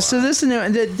 so this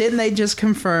didn't they just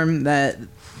confirm that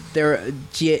their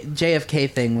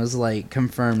JFK thing was like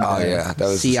confirmed? Oh yeah, that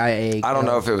was CIA. I don't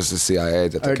know if it was the CIA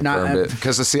that they confirmed it,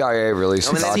 because the CIA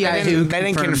released. They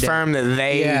didn't confirm that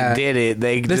they did it.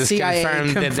 They just CIA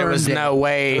confirmed that there was no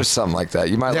way. Or something like that.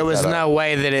 You might. There was no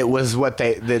way that it was what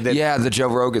they. Yeah, the Joe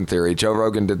Rogan theory. Joe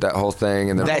Rogan did that whole thing,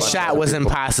 and then that shot was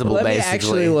impossible. Let me basically,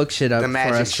 actually look shit up the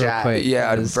magic for us shot. real quick.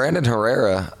 Yeah, Brandon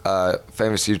Herrera,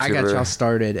 famous YouTuber. I got y'all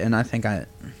started, and I think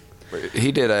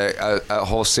he did a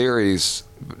whole series.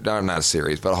 Not a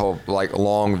series, but a whole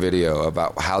long video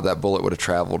about how that bullet would have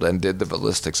traveled and did the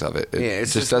ballistics of it. It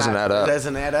just doesn't add up. It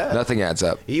doesn't add up. Nothing adds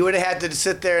up. You would have had to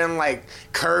sit there and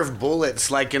curve bullets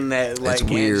like in that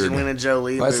Angelina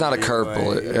Jolie. Well, it's not a curved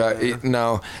bullet.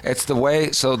 No, it's the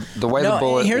way. So the way the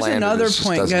bullet. Here's landed another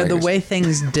point. The way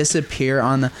sense. things disappear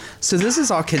on the. So this is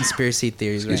all conspiracy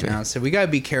theories Excuse right me. now. So we gotta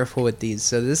be careful with these.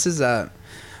 So this is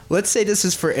Let's say this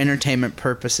is for entertainment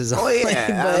purposes. Oh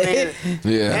yeah,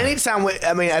 Anytime,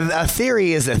 a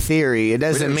theory is a theory. It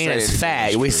doesn't mean it's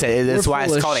fact. We say that's why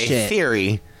it's called a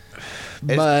theory.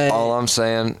 But all I'm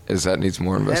saying is that needs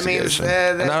more investigation.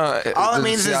 All it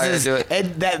means is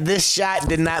that this shot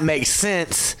did not make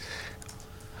sense.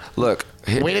 Look,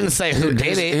 we didn't say who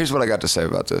did it. Here's what I got to say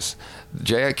about this.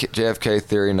 JFK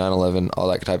theory, 9/11, all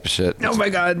that type of shit. Oh my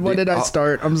God, what did I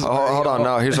start? I'm sorry. Hold on,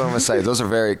 no, here's what I'm going to say. Those are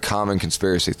very common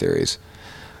conspiracy theories.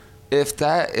 If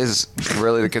that is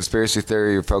really the conspiracy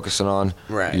theory you're focusing on,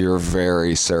 right, you're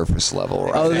very surface level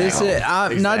right now. This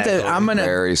is not that I'm gonna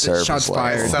very surface shots level.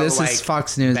 fired. So this is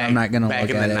Fox News. I'm not gonna look at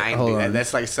it. 90s, Hold on.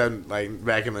 that's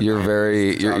back in the. You're 90s,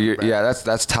 very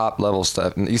that's top level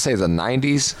stuff. You say the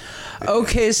 90s?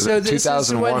 Okay, so this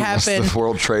is what happened. The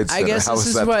World Trade Center. I guess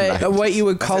this is what you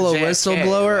would call a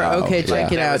whistleblower. Okay,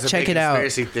 check it out. Check it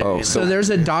out. So there's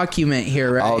a document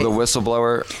here, right? Oh, the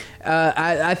whistleblower.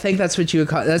 I think that's what you would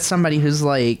call. That's somebody who's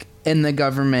in the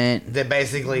government. That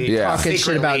basically talking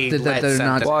shit about that they're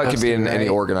not. Well, it could be in any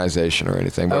organization or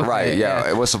anything, but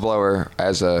a whistleblower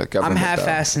as a government. I'm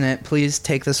half-assing it. Please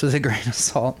take this with a grain of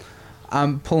salt.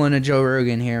 I'm pulling a Joe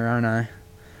Rogan here, aren't I?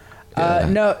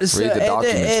 No, so read the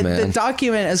documents, man. The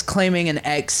document is claiming an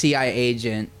ex-CIA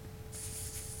agent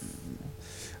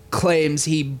claims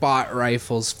he bought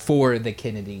rifles for the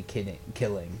Kennedy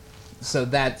killing. So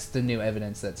that's the new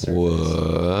evidence that surfaced.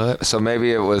 What? So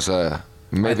maybe it was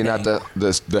maybe not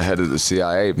the head of the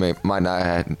CIA might not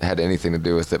have had anything to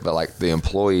do with it, but the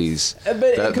employees, but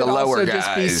it could the lower also guys.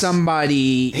 just be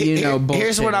somebody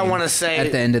Here's what I want to say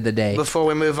at the end of the day before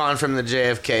we move on from the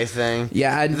JFK thing.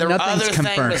 Yeah, the nothing's other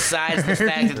confirmed. thing besides the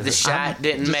fact that the shot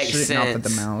didn't make sense. Off at the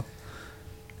mouth.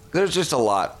 There's just a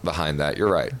lot behind that.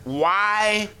 You're right.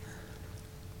 Why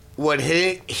would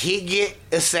he get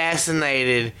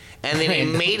assassinated and then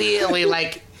immediately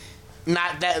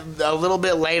not that a little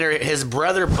bit later his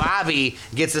brother Bobby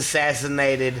gets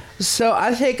assassinated? So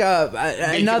I think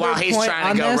another while he's point trying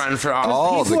on to go this, run for office.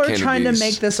 all people the are trying to Kennedys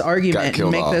make this argument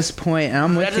and make this point, and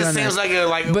I'm with that you just on seems that.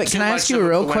 like But can I ask you a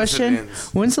real question?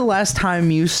 When's the last time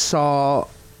you saw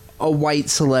a white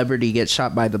celebrity get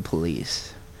shot by the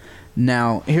police?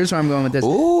 Now, here's where I'm going with this.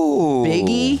 Ooh.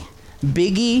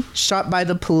 Biggie shot by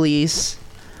the police.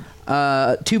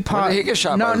 Tupac. When did he get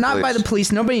shot by the not police? by the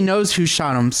police. Nobody knows who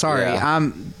shot him. Sorry.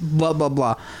 Yeah. Blah blah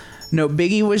blah. No,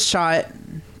 Biggie was shot.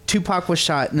 Tupac was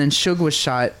shot, and then Suge was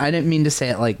shot. I didn't mean to say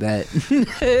it like that.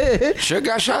 Suge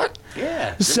got shot?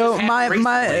 Yeah. So my thing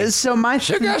is, I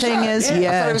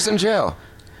thought he was in jail.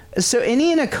 So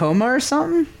any in a coma or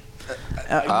something?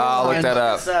 I'll look that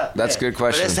up. That's a good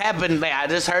question. But this happened. I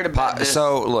just heard about this.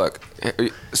 So look,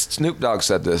 Snoop Dogg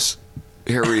said this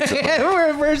here recently.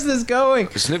 Where's this going?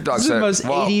 Snoop Dogg this said is the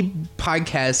most 80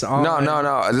 podcasts on.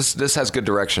 No. This has good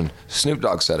direction. Snoop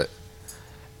Dogg said it,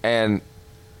 and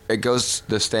it goes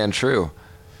to stand true.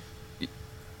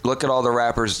 Look at all the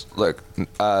rappers. Look,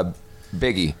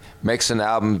 Biggie makes an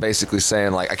album basically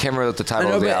saying, like, I can't remember what the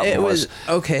title of the album was.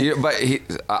 Okay. Yeah, but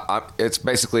it's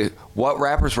basically what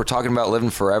rappers were talking about living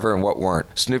forever and what weren't.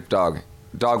 Snoop Dogg.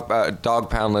 Dog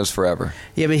Pound lives forever.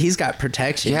 Yeah, but he's got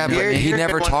protection. Yeah, but he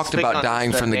never talked about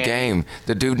dying from the game.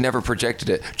 The dude never projected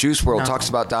it. Juice WRLD talks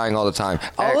about dying all the time.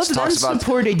 All of them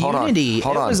supported unity. It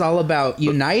was all about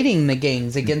uniting the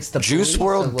gangs against the Juice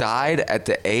police. WRLD died at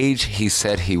the age he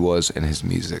said he was in his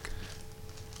music.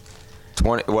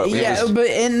 20. But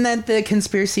isn't that the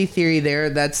conspiracy theory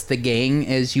there? That's the gang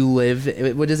as you live.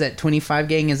 What is that, 25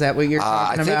 gang? Is that what you're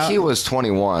talking about? I think he was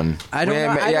 21. I don't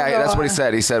know. That's what he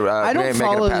said. He said, I don't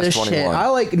follow this 21. Shit. I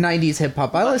like 90s hip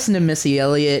hop. I listen to Missy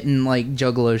Elliott and like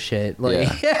Juggalo shit. Like,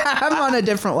 I'm on a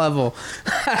different level.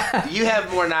 You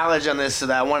have more knowledge on this, so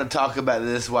that I want to talk about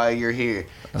this while you're here.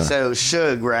 So,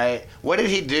 Suge, right? What did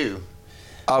he do?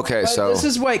 Okay, so this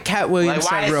is what Cat Williams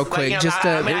said real quick, just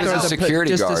to he was a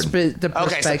security guard. The perspective.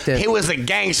 Okay, so he was a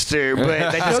gangster,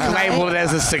 but they just labeled it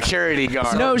as a security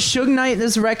guard. No, Suge Knight,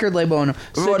 this record label owner.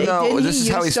 So this is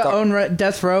how he own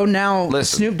Death Row. Now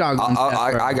Snoop Dogg owns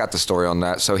Death Row. I got the story on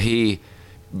that. So he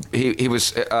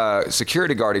was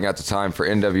security guarding at the time for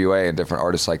NWA and different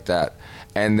artists like that,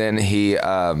 and then he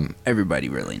everybody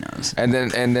really knows. And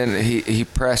then he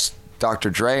pressed Dr.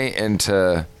 Dre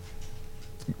into,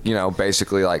 you know,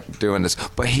 basically like doing this,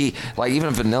 but he, like, even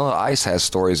Vanilla Ice has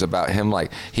stories about him,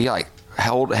 like he like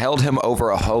held him over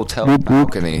a hotel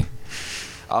balcony.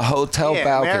 Balcony.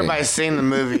 Everybody's seen the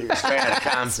movie Straight Outta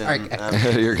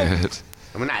Compton. You're good.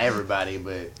 I mean, not everybody,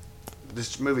 but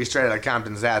this movie Straight Outta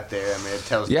Compton's out there. I mean, it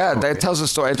tells. Yeah, that tells a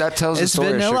story. That tells a story.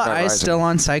 Is Vanilla Ice still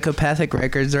on Psychopathic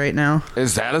Records right now?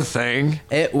 Is that a thing?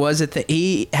 It was a thing.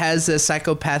 He has a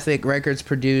Psychopathic Records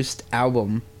produced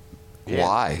album. Yeah,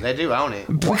 why? They do own it.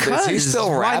 Because is he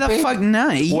still rapping? Why the fuck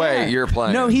not? Yeah. Wait, you're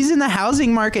playing? No, he's in the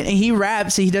housing market and he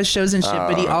raps. He does shows and shit,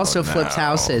 but he also flips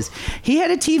houses. He had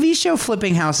a TV show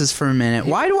flipping houses for a minute.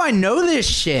 Why do I know this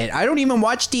shit? I don't even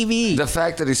watch TV. The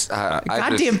fact that he's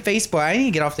goddamn Facebook. I need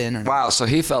to get off the internet. Wow, so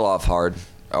he fell off hard,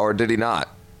 or did he not?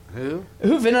 Who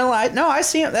Vanilla Ice? No, I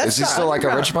see him. Is he still like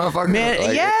a rich motherfucker? Man,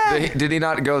 like, yeah. Did he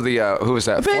not go the who was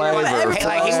that? Flavor.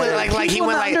 He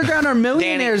went like underground or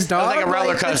millionaires, dog. It was like a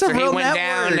roller coaster. He went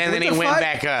down and then he went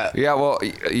back up. Yeah, well,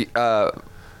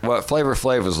 Flavor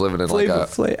Flav was living in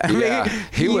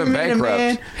he went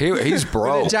bankrupt. He's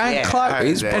broke. With a giant clock.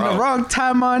 He's and the wrong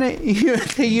time on it.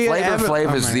 Flavor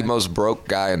Flav is the most broke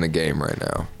guy in the game right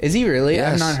now. Is he really?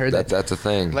 Yes, I've not heard that. That's a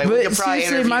thing. Like, but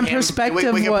seriously, my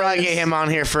perspective we could probably get him on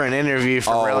here for an interview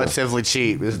for relatively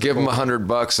cheap. Give him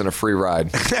 $100 and a free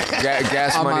ride.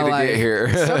 Gas money to get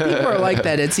here. Some people are like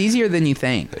that. It's easier than you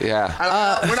think.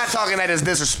 Yeah. We're not talking that as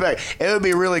disrespect. It would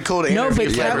be really cool to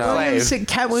interview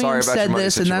Cat Williams said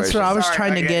this, and that's what I was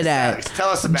trying to get at. Tell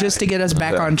us about just to get us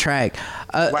back on track.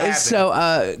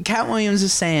 So Cat Williams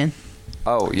is saying.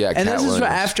 Oh yeah, and this is what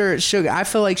after Suge. I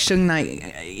feel like Suge Knight.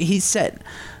 He said,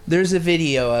 "There's a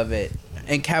video of it,"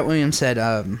 and Cat Williams said,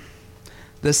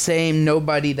 "The same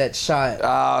nobody that shot."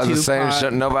 The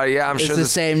same nobody. Yeah, I'm sure. It's the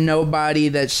same nobody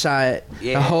that shot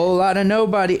a whole lot of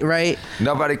nobody, right?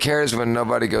 Nobody cares when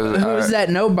nobody goes. Who is that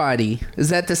nobody? Is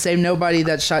that the same nobody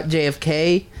that shot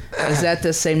JFK? Is that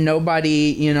the same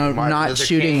nobody, not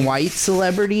shooting white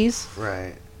celebrities?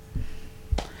 Right.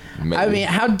 Maybe. I mean,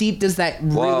 how deep does that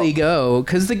really go?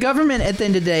 Because the government, at the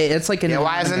end of the day, it's like an.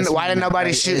 Why did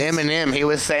nobody shoot Eminem? He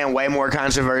was saying way more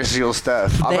controversial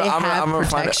stuff. They have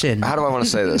protection. How do I want to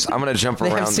say this? I'm going to jump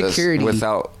around this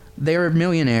without. They're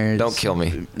millionaires. Don't kill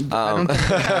me. Don't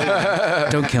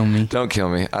kill me. Don't kill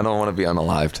me. I don't want to be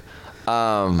unalived.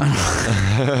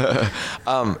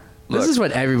 This is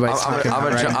what everybody's talking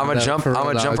about. I'm gonna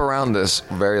jump around this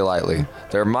very lightly.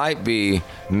 There might be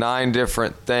 9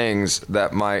 different things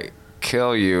that might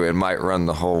kill you and might run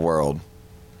the whole world.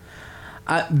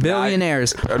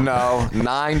 Billionaires.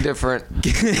 9 different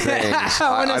things.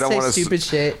 I don't want to say stupid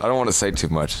shit. I don't want to say too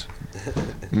much.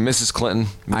 Mrs. Clinton.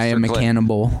 I am a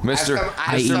cannibal.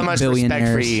 I eat so much respect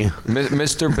for you.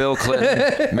 Mr. Bill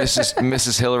Clinton.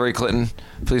 Mrs. Hillary Clinton.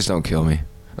 Please don't kill me.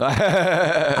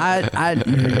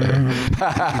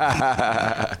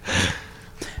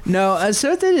 No.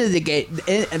 So at the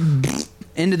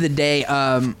end of the day,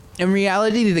 in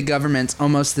reality, the government's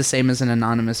almost the same as an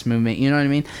anonymous movement. You know what I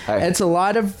mean? Hey, it's a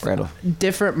lot of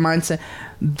different mindset.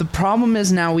 The problem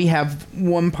is now we have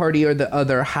one party or the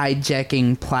other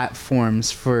hijacking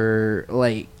platforms for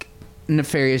like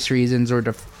nefarious reasons or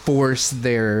to force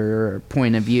their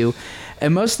point of view.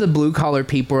 And most of the blue collar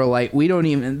people are like,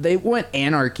 they want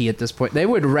anarchy at this point. They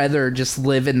would rather just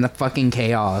live in the fucking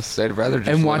chaos. They'd rather just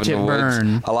and live watch in it the woods.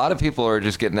 burn. A lot of people are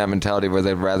just getting that mentality where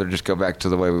they'd rather just go back to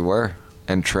the way we were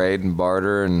and trade and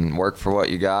barter and work for what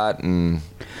you got. And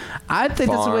I think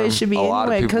that's the way it should be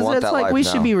anyway, because it's like we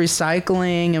should be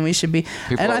recycling and we should be.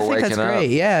 And I think that's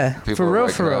great. Yeah, for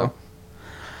real.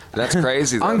 That's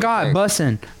crazy. On God,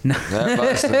 bussin'. No.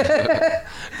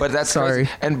 But that's sorry.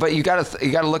 Crazy. But you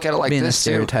gotta look at it like being this a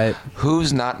stereotype. too.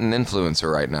 Who's not an influencer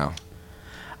right now?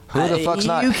 Who the fuck's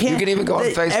not? You can even go on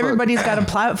Facebook. Everybody's got a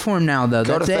platform now, though.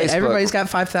 That's it. Facebook. Everybody's got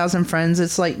 5,000 friends.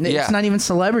 It's like it's not even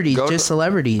celebrities, just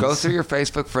celebrities. Go through your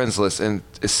Facebook friends list and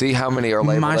see how many are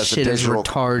labeled as a digital. My shit is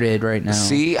retarded right now.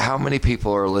 See how many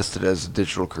people are listed as a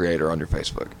digital creator on your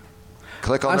Facebook.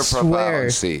 Click on their profile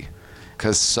and see.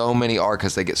 Because so many are,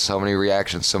 because they get so many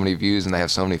reactions, so many views, and they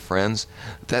have so many friends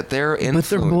that they're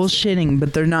influencing. But they're bullshitting.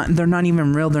 But they're not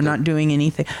even real. They're not doing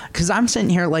anything. Because I'm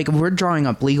sitting here like we're drawing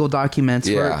up legal documents.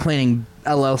 Yeah. We're planning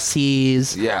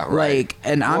LLCs. Yeah, right. Like,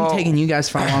 and I'm taking you guys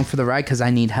for along for the ride because I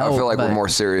need help. I feel like we're more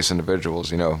serious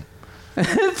individuals, you know.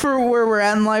 For where we're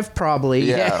at in life, probably.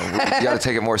 Yeah, you got to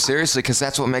take it more seriously because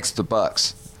that's what makes the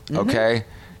bucks. Okay.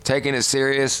 Taking it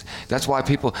serious. That's why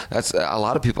a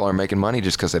lot of people are making money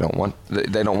just because they don't want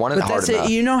it hard enough.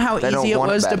 You know how easy it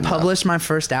was to publish my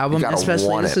first album,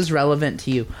 especially this is relevant to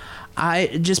you.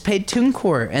 I just paid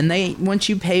TuneCore, and once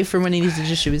you pay for one of these,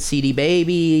 just with CD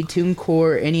Baby,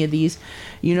 TuneCore, any of these,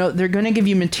 you know, they're going to give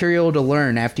you material to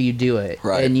learn after you do it,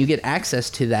 right? And you get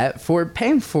access to that for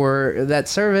paying for that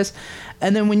service.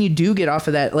 And then when you do get off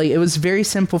of that, like, it was very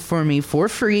simple for me for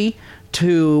free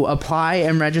to apply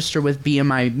and register with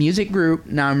BMI Music Group.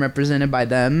 Now I'm represented by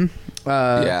them.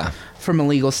 From a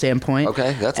legal standpoint.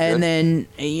 Okay, that's good. And then,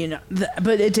 you know,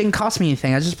 but it didn't cost me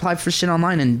anything. I just applied for shit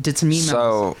online and did some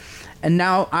emails. And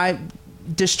now I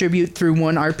distribute through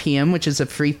 1RPM, which is a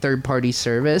free third-party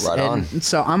service. Right on.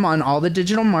 So I'm on all the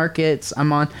digital markets.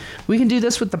 We can do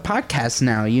this with the podcast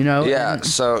now, you know? Yeah,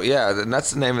 and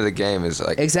that's the name of the game is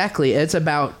like... Exactly. It's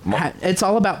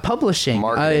all about publishing.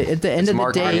 Marketing. At the end of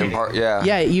the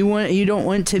day, you don't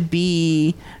want to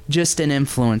be just an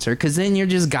influencer, because then you're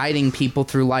just guiding people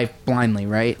through life blindly,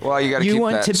 right? Well, you got to keep that. You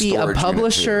want to be a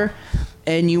publisher,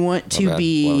 and you want to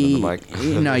be...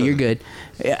 No, you're good.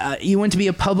 You want to be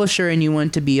a publisher, and you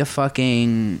want to be a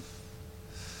fucking...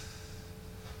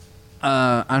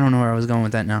 I don't know where I was going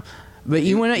with that now. But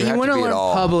you want to learn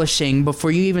publishing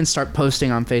before you even start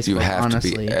posting on Facebook, You have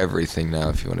honestly. to be everything now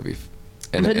if you want to be...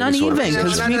 But not even,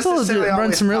 because people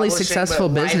run some really successful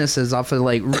businesses off of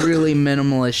like really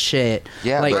minimalist shit,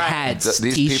 like hats,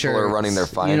 these t-shirts. People are running their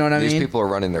finances. You know what I mean? These people are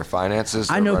running their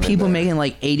finances. I know people making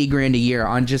like $80,000 a year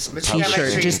on just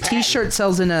t-shirts. Just t-shirt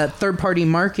sales in a third-party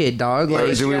market, dog.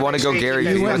 Like, do we want to go Gary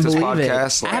Vee with this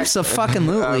podcast?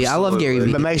 Absolutely. I love Gary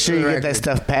Vee. But make sure you get that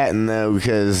stuff patent though,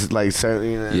 because like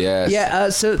certainly. Yes. Yeah.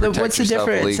 So what's the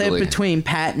difference between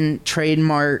patent,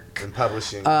 trademark, and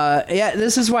publishing?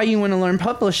 This is why you want to learn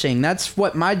publishing. That's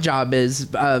what my job is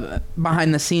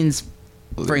behind the scenes,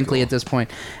 frankly, at this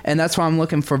point. And that's why I'm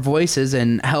looking for voices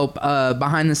and help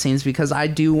behind the scenes, because I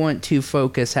do want to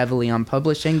focus heavily on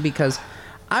publishing, because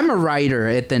I'm a writer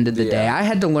at the end of the day. I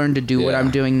had to learn to do what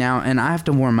I'm doing now, and I have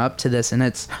to warm up to this, and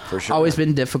it's always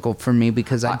been difficult for me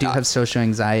because I do have social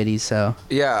anxiety. So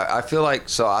yeah, I feel like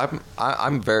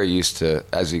I'm very used to,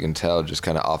 as you can tell, just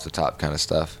kind of off the top kind of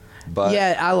stuff. But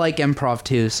yeah, I like improv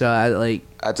too. So I like.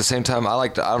 At the same time, I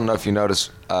don't know if you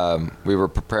noticed, we were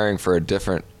preparing for a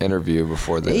different interview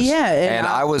before this. Yeah, and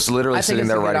I was literally sitting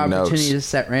there writing notes. I think it's a good opportunity to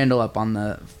set Randall up on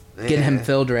get him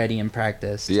filled ready and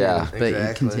practice. Yeah,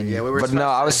 but continue. Yeah, but no,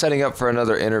 I was setting up for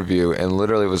another interview and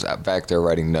literally was back there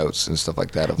writing notes and stuff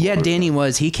like that. Yeah, Danny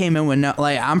was. He came in with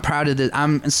I'm proud of this.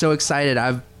 I'm so excited.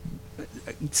 I've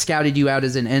scouted you out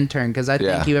as an intern because I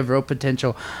think you have real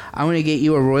potential. I want to get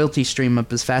you a royalty stream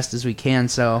up as fast as we can.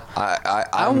 So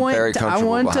I'm very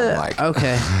comfortable behind the mic.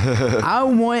 Okay. I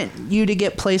want you to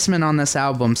get placement on this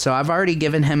album. So I've already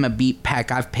given him a beat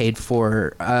pack. I've paid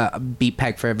for a beat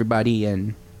pack for everybody,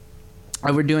 and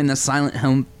we're doing the Silent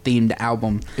Hill themed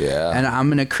album. Yeah. And I'm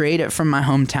going to create it from my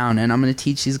hometown, and I'm going to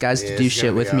teach these guys to do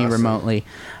shit with me remotely.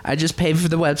 I just paid for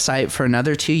the website for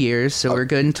another 2 years, so we're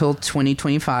good until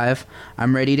 2025.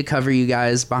 I'm ready to cover you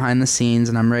guys behind the scenes,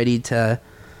 and I'm ready to...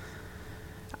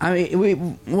 I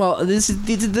mean, this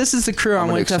is the crew I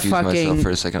went to fucking... myself for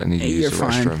a second. I need to use the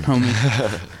restroom.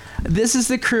 Homie. This is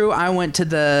the crew I went to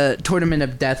the Tournament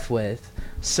of Death with.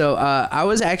 So I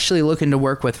was actually looking to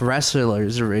work with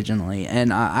wrestlers originally,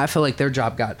 and I feel like their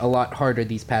job got a lot harder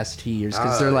these past 2 years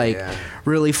because they're like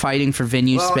really fighting for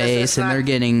venue space,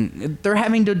 and they're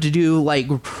having to do like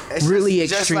really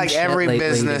extreme just like shit every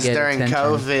business during attention.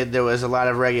 COVID, there was a lot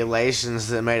of regulations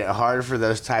that made it hard for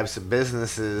those types of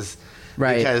businesses,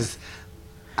 right? Because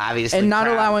obviously, and not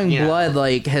allowing blood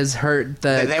like has hurt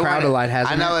the crowd a lot.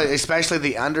 Hasn't I know, it? especially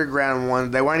the underground one.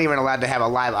 They weren't even allowed to have a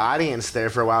live audience there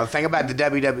for a while. Think about the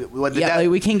WWE. Like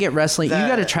we can't get wrestling. You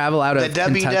got to travel out of the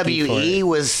Kentucky for WWE it.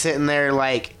 was sitting there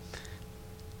like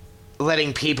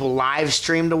letting people live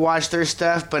stream to watch their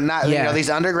stuff, but not these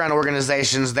underground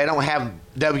organizations. They don't have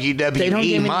WWE they don't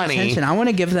give money. Any attention. I want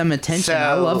to give them attention. So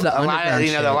I love the a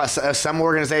underground lot of, some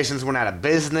organizations went out of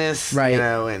business, right?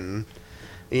 And.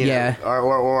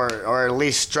 Or at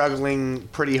least struggling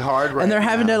pretty hard right and they're now.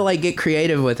 having to like get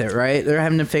creative with it, right? They're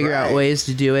having to figure out ways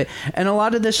to do it, and a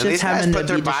lot of this shit's having to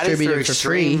be distributed for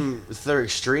free. Through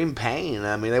extreme pain.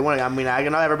 I mean, they want. I mean, I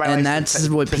know everybody. And likes that's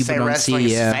to what to people say don't wrestling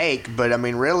see. is fake, but I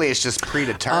mean, really, it's just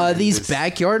predetermined. These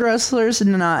backyard wrestlers,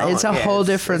 it's a whole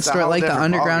different story. Like the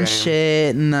underground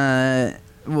shit and the.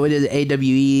 What is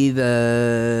AWE?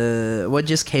 What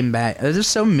just came back? There's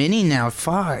so many now.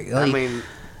 Fuck. Like, I mean.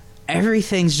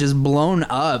 Everything's just blown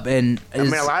up, and a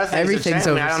lot of things everything's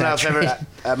I don't know oversaturated.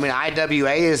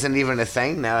 IWA isn't even a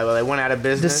thing now. Well, they went out of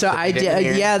business. So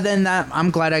then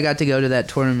I'm glad I got to go to that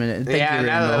tournament. Thank you,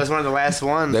 that was one of the last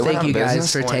ones. Thank you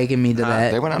guys for taking me to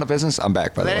that. They went out of business. I'm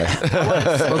back, by the way.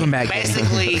 Welcome back.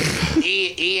 Basically,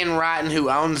 Ian Rotten, who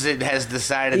owns it, has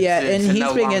decided. And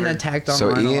he's been getting attacked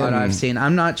online a lot. I've seen.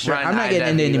 I'm not sure. I'm not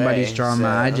getting into anybody's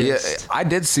drama. I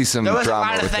did see some drama. There was a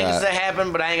lot of things that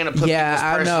happened, but I ain't gonna put.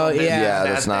 I know. Yeah,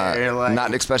 that's not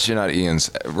especially not Ian's.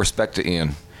 Respect to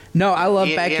Ian. No, I love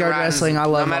backyard wrestling. I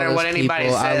love no matter all those what anybody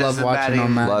people. says I love watching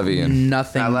on that. Love Ian.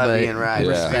 Nothing. I love but Ian Wright.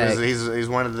 Respect. He's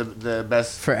one of the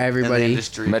best for everybody. in the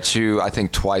industry. Met you, I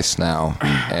think, twice now,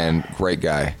 and great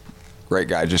guy. Great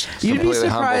guy, just You'd be completely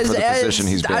humble surprised. for the position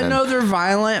he's been I know they're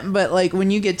violent, but like when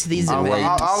you get to these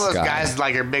events, all those guys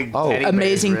like are big,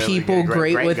 amazing really people,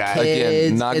 great with guys. kids.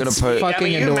 Again, not gonna put. Fucking I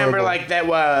mean, you adorable. remember like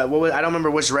that? I don't remember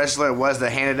which wrestler it was that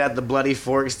handed out the bloody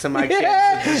forks to my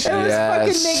kids. It was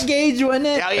fucking Nick Gage, wasn't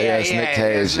it? It's Nick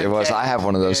Cage. It was. I have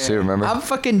one of those too. Remember? I'm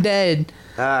fucking dead.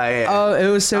 Oh, it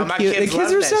was so cute. The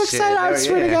kids were so excited. I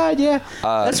swear to God,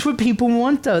 that's what people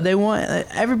want, though. They want.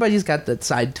 Everybody's got that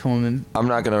side to them. And I'm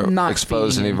not gonna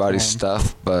expose anybody's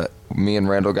stuff, but me and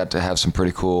Randall got to have some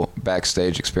pretty cool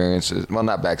backstage experiences. Well,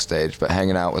 not backstage, but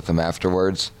hanging out with them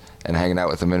afterwards and hanging out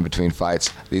with them in between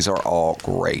fights. These are all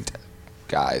great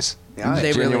guys. They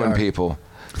genuine really are. people.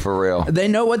 For real. They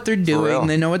know what they're doing.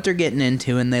 They know what they're getting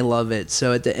into, and they love it.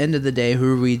 So at the end of the day,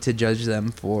 who are we to judge them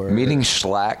for? Meeting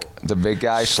Schlack, the big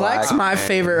guy. Schlack's my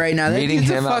favorite right now. Meeting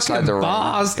him outside the ring.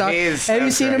 Have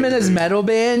you seen him in his metal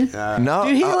band? No.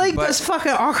 Dude, he does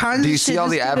fucking all kinds of shit. Do you see all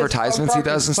the advertisements he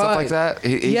does and stuff like that?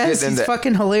 Yes, he's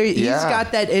fucking hilarious. He's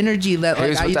got that energy that like I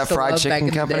used to love back in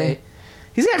the day.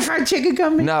 He's got a fried chicken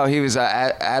company? No, he was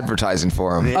advertising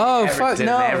for him. Oh, fuck,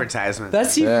 no. Advertisement.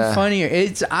 That's even funnier.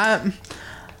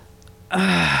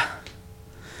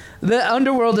 The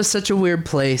underworld is such a weird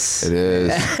place. It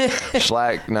is.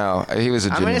 Schlack, no, he was a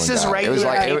genuine it's just guy.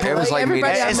 regular It was like meeting.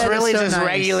 It's really just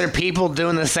regular people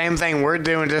doing the same thing we're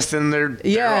doing, just in their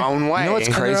own way. You know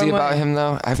what's crazy about him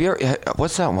though? Have you ever?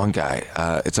 What's that one guy?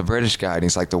 It's a British guy, and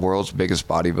he's like the world's biggest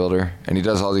bodybuilder, and he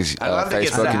does all these Facebook and YouTube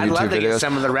videos. I'd love to get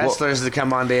some of the wrestlers to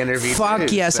come on to interview.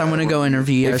 Fuck yes, I'm gonna go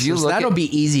interview. If you look that'll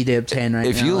be easy to obtain right now.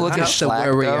 If you look at Schlack,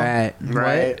 where we're at,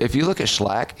 right? If you look at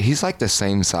Schlack, he's like the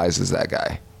same size as that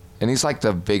guy. And he's like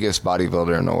the biggest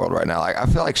bodybuilder in the world right now. Like I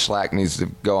feel like Schlack needs to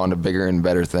go on to bigger and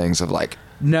better things. Of like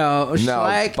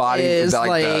Schlack is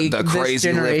like the crazy this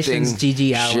generation's lifting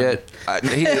Gigi Allen. shit. I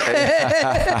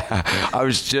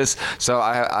was just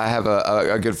I have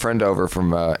a good friend over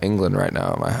from England right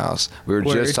now at my house. We were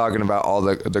just talking about all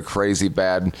the crazy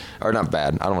bad, or not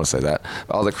bad. I don't want to say that.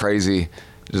 All the crazy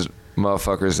just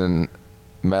motherfuckers in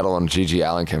metal, and Gigi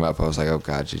Allen came up. I was like, oh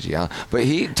God, Gigi Allen. But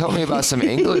he told me about some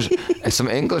English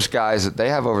guys that they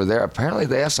have over there. Apparently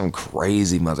they have some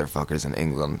crazy motherfuckers in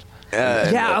England.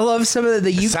 I love some of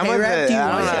the UK rap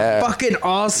dudes. Fucking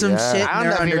awesome shit. I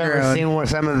don't know if you've ever seen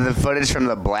some of the footage from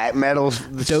the black metal.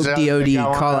 Dope DOD,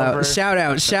 call out. Shout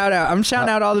out. I'm shouting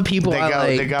out all the people I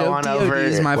like. Dope DOD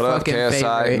is my fucking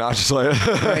favorite. Not just like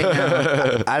right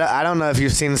now. I don't know if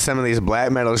you've seen some of these black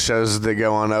metal shows that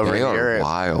go on over here.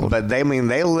 Wild. But they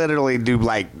literally do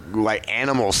like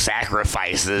animal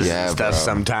sacrifices and stuff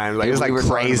sometimes. Like it's like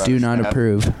crazy. Do not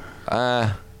approve.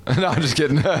 No, I'm just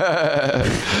kidding.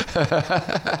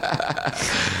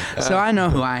 So I know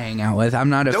who I hang out with. I'm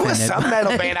not offended. There was some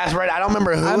metal band I read. I don't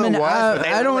remember who it was. But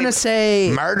they I don't want to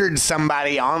say murdered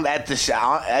somebody at the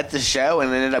show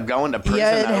and ended up going to prison.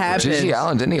 Yeah, it happened. Gigi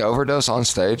Allen, didn't he overdose on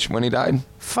stage when he died?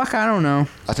 Fuck, I don't know.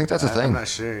 I think that's a thing. I'm not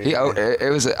sure.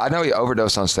 I know he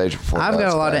overdosed on stage before. I've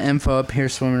got a lot of info up here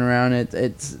swimming around.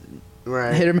 It's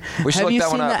right. hit or We should Have look you that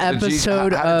seen one the up.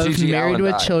 episode How did of Gigi Married Allen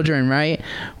with die? Children, right?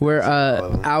 Where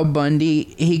Al Bundy,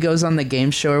 he goes on the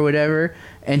game show or whatever,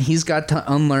 and he's got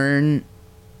to unlearn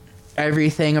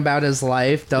everything about his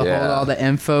life to hold all the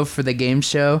info for the game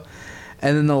show.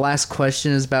 And then the last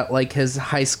question is about like his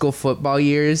high school football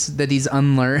years that he's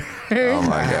unlearned. Oh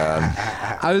my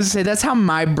god. I would say that's how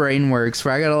my brain works,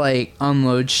 where I gotta like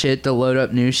unload shit to load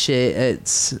up new shit.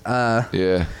 It's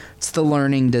Yeah. it's the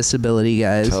learning disability,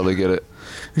 guys. Totally get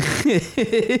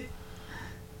it.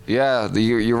 Yeah,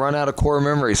 you run out of core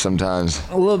memory sometimes.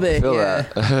 A little bit, I feel yeah.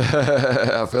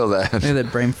 that. I feel that. Look at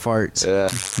that brain farts. Yeah.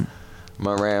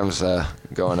 My RAM's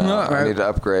going out. I need to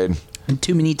upgrade. And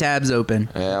too many tabs open.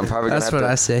 Yeah, I'm probably gonna That's have what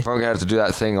to, I say. Probably gonna have to do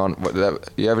that thing on.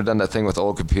 You ever done that thing with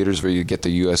old computers where you get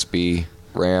the USB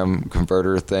RAM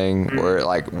converter thing, where it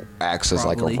like acts as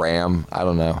Probably. like a RAM? I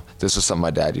don't know. This was something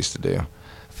my dad used to do. I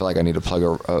feel like I need to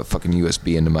plug a fucking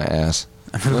USB into my ass.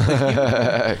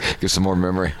 Get some more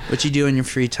memory. What you do in your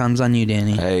free time's on you,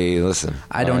 Danny. Hey, listen.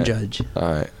 I don't judge. All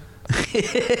right.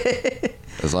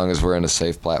 As long as we're in a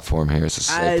safe platform here, it's a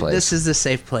safe place. This is the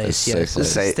safe place. It's a Yes, safe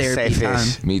this place. is therapy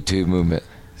Safe-ish. time. Me Too movement.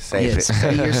 Yes,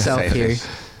 be yourself here.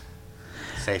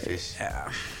 Safe-ish.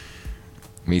 Yeah.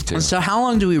 Me too. So how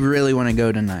long do we really want to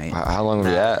go tonight? How long are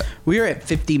we at? We are at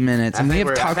 50 minutes, and we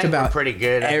have talked about we're pretty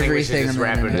good. I think we should everything just on the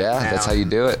wrap it internet. up Yeah, now. that's how you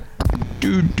do it.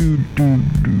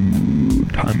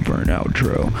 Time for an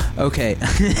outro. Okay.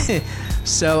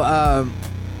 So,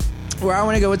 where I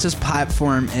want to go with this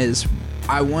platform is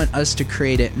I want us to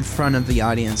create it in front of the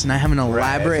audience, and I have an Right,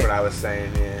 elaborate that's what I was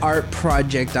saying, yeah. art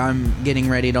project I'm getting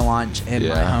ready to launch in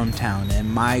my hometown,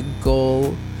 and my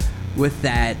goal with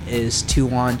that is to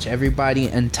launch everybody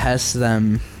and test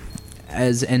them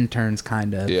as interns,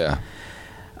 kind of. Yeah.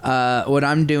 What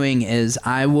I'm doing is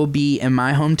I will be in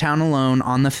my hometown alone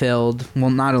on the field.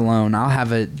 Well, not alone. I'll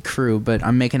have a crew, but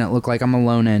I'm making it look like I'm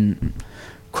alone in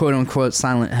quote-unquote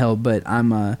Silent Hill, but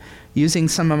I'm using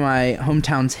some of my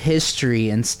hometown's history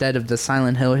instead of the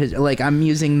Silent Hill. Like, I'm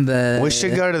using the... We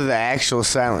should go to the actual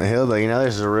Silent Hill, though. You know,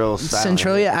 there's a real Silent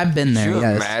Centralia, I've been there, Could you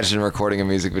yes. imagine recording a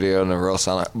music video in a real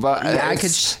silent? But Yeah, I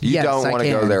it's- could- You yes, don't I want to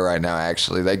go can. there right now.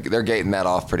 Actually, they're gating that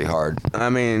off pretty hard. I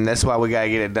mean, that's why we gotta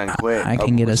get it done quick. I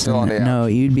can get we're us still on in. the No,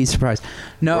 you'd be surprised.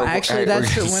 No, We're actually,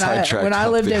 that's getting when sidetracked I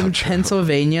off lived the in outro.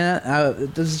 Pennsylvania.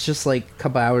 This is just like a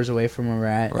couple hours away from where we're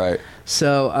at. Right.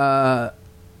 So,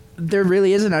 there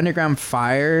really is an underground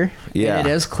fire. Yeah. And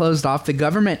it is closed off. The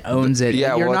government owns it.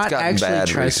 Yeah, You're well, it's not gotten actually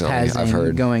bad recently, I've trespassing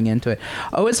heard. going into it.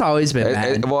 Oh, it's always been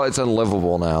bad. Well, it's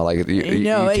unlivable now. Like you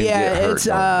No, can yeah, get hurt it's,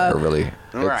 down there, really.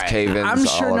 Right. It's cave-ins I'm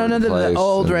sure all none over of the place,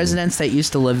 old and residents that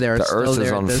used to live there are The still earth is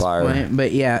there on at this fire. point.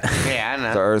 But yeah, Yeah, I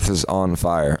know. The earth is on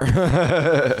fire.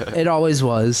 it always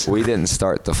was. We didn't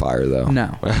start the fire though.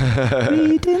 No.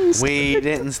 we didn't start We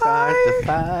didn't start the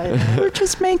fire. We're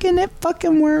just making it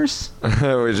fucking worse.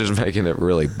 We're just making it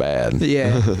really bad.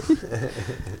 Yeah.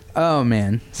 Oh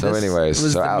man. So This anyways,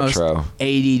 was so the most outro.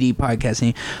 ADD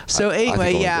podcasting. So I think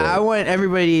anyway, it was yeah, great. I want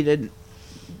everybody to.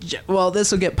 Well,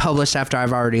 this will get published after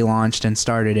I've already launched and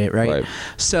started it, right? Right.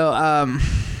 So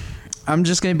I'm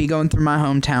just gonna be going through my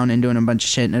hometown and doing a bunch of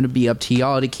shit, and it'll be up to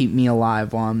y'all to keep me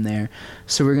alive while I'm there.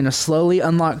 So we're gonna slowly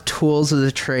unlock tools of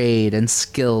the trade and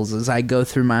skills as I go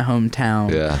through my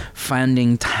hometown, Yeah.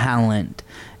 finding talent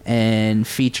and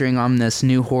featuring on this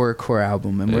new horrorcore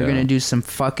album. And we're Yeah. gonna do some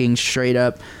fucking straight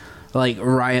up like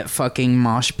riot fucking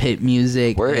mosh pit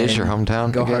music. Where is and your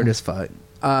hometown Go again? hard as fuck.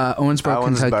 Owensboro,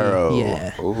 Kentucky. Owensboro.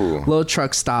 Yeah. Ooh. Little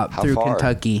truck stop How through far?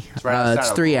 Kentucky. right outside It's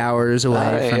of 3 Louisville. hours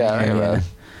away from yeah, here. ain't Yeah. bad.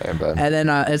 Ain't bad. And then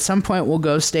at some point we'll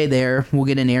go stay there. We'll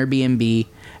get an Airbnb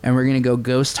and we're gonna go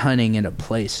ghost hunting at a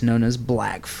place known as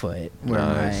Blackfoot, where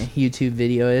Nice. my YouTube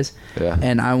video is. Yeah.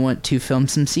 And I want to film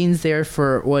some scenes there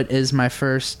for what is my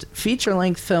first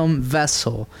feature-length film,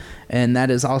 Vessel, and that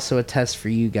is also a test for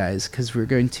you guys because we're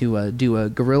going to do a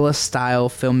guerrilla-style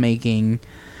filmmaking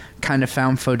kind of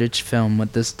found footage film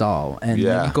with this doll. And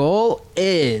Yeah. the goal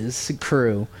is,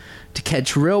 crew, to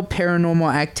catch real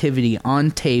paranormal activity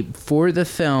on tape for the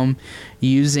film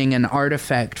using an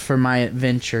artifact from my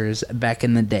adventures back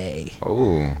in the day.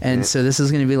 Oh. And so this is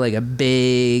going to be like a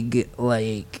big,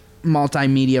 like,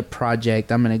 multimedia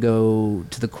project. I'm going to go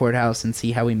to the courthouse and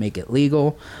see how we make it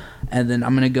legal. And then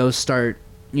I'm going to go start,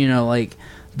 you know, like,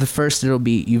 the first it'll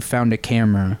be you found a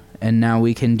camera, and now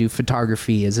we can do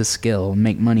photography as a skill and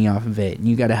make money off of it. And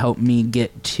you got to help me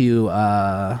get to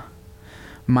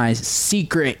my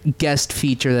secret guest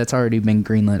feature that's already been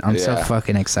greenlit. I'm so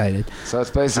fucking excited. So it's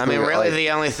basically. I mean, really,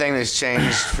 the only thing that's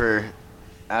changed for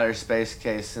Outer Space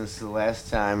Case since the last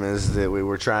time is that we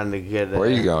were trying to get. Where are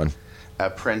you going? A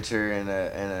printer and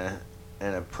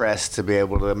a press to be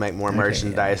able to make more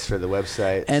merchandise for the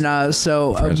website. And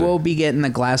we'll be getting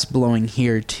the glass blowing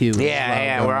here too.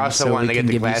 Yeah, we're also wanting to get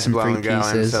the glass blowing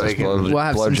going, so we can. We'll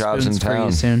have some jobs in for you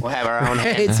town. soon. We'll have our own.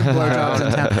 Some blowjobs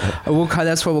in town.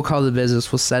 That's what we'll call the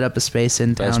business. We'll set up a space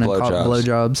in town and call it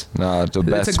blowjobs. No,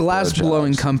 it's a glass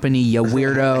blowing company, you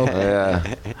weirdo.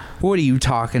 Yeah. What are you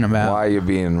talking about? Why are you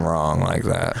being wrong like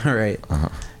that? All right.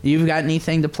 You've got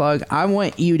anything to plug? I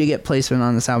want you to get placement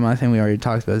on this album. I think we already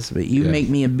talked about this, but you make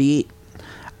me a beat.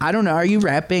 I don't know. Are you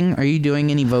rapping? Are you doing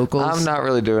any vocals? I'm not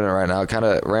really doing it right now. Kind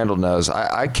of, Randall knows.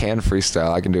 I can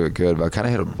freestyle. I can do it good, but I kind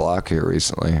of hit a block here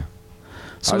recently.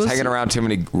 So I was hanging around too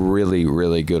many really,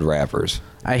 really good rappers.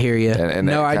 I hear you.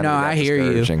 I hear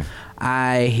you.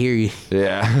 I hear you.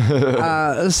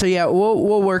 Yeah. So yeah,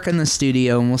 we'll work in the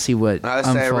studio and we'll see what I would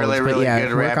say a really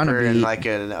good rapper and like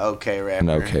an okay rapper. An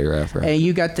okay rapper. And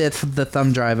you got the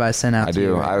thumb drive I sent out. I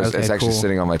do. It's actually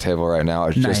sitting on my table right now. I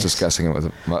was just discussing it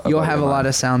with. You'll have a lot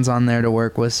of sounds on there to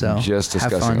work with. So just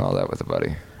discussing all that with a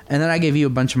buddy. And then I gave you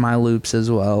a bunch of my loops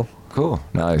as well. Cool.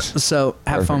 Nice. So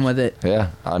have fun with it. Yeah,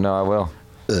 I know I will.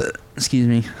 Excuse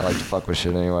me. I like to fuck with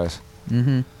shit anyways.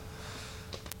 Mm-hmm.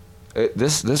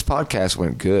 This podcast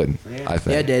went good, I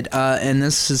think. Yeah, it did. And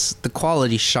the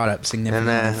quality shot up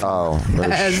significantly.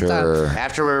 For sure.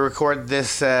 After we record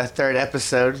this third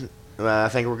episode, I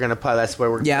think we're gonna that's where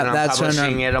we're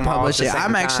publishing it.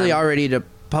 I'm actually all ready to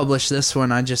publish this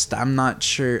one. I'm not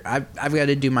sure. I've got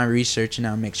to do my research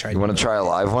now and make sure. You want to try a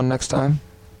live one next time?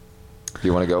 Do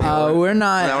you want to go for it? We're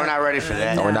not. No, we're not ready for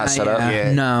that. We're not set up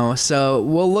yet. No, so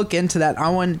we'll look into that. I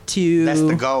want to. That's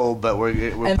the goal, but we'll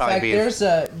in probably fact, be. There's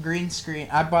a green screen.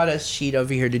 I bought a sheet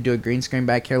over here to do a green screen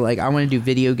back here. Like I want to do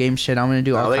video game shit. I want to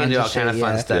do all kinds of shit.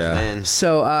 Fun stuff, man.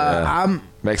 So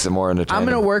makes it more entertaining. I'm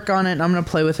gonna work on it. And I'm gonna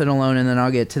play with it alone, and then I'll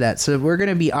get to that. So we're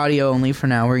gonna be audio only for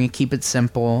now. We're gonna keep it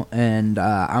simple, and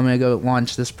I'm gonna go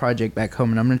launch this project back home,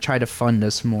 and I'm gonna try to fund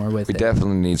us more with it. We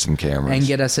definitely need some cameras and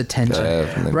get us attention.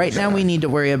 Definitely. Right now, we need to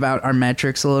worry about our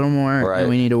metrics a little more, right. And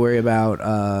we need to worry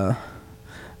about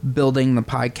building the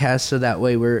podcast so that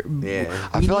way we're. Yeah,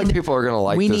 I feel like people are gonna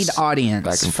like. We this need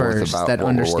audience first that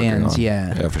understands.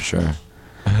 Yeah, for sure.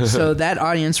 So that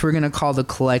audience we're going to call the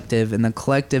collective, and the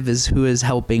collective is who is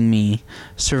helping me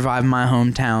survive my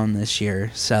hometown this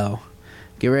year. So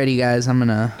get ready, guys. I'm going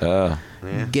to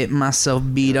get myself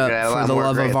beat up for the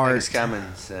love of art. Coming,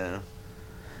 so.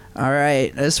 All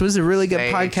right. This was a really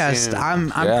good podcast. Tuned. I'm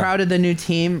proud of the new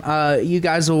team. You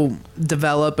guys will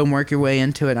develop and work your way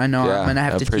into it. I know I'm going to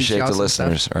have to teach y'all some stuff. I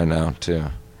appreciate the listeners right now, too.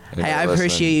 Hey, I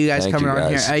appreciate you guys coming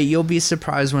on here. You'll be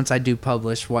surprised once I do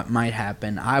publish what might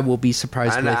happen. I will be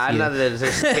surprised with you. I know that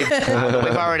there's people,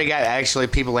 we've already got actually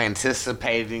people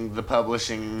anticipating the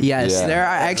publishing. Yes, there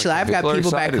are actually. I've got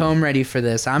people back home ready for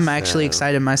this. I'm actually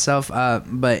excited myself.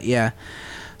 But yeah.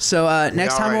 So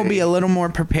next time we'll be a little more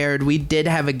prepared. We did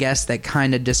have a guest that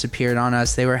kind of disappeared on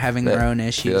us. They were having their own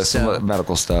issues. Yeah, so some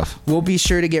medical stuff. We'll be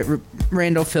sure to get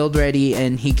Randall Field ready,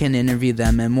 and he can interview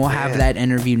them. And we'll have that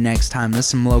interview next time. There's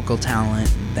some local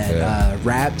talent that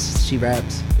raps. She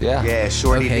raps. Yeah. Yeah,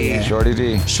 Shorty D. Yeah. Shorty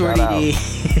D. Shorty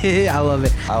D. I love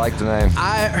it. I like the name.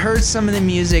 I heard some of the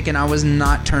music, and I was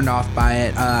not turned off by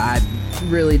it. I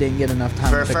really didn't get enough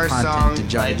time with the content to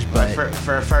judge, but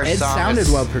for a first song, it sounded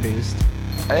well produced.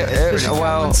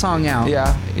 One song out.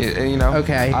 Yeah, you know.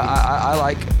 Okay. I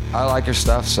like her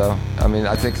stuff. So I mean,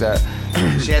 I think that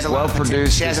she has a well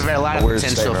produced. She has a lot of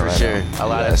potential for sure. A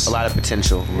lot of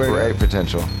potential. Great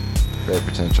potential.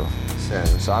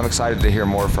 So I'm excited to hear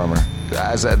more from her.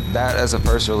 As a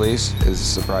first release is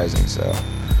surprising.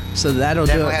 So that'll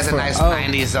definitely do it. Has a nice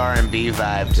 90s R&B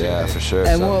vibe to it. Yeah, for sure.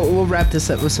 And we'll wrap this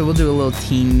up. So we'll do a little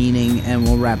team meeting, and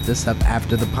we'll wrap this up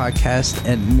after the podcast,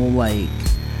 and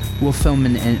we'll film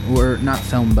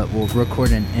we'll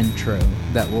record an intro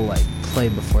that will play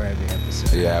before every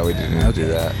episode. Yeah, we do need to do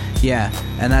that. Yeah,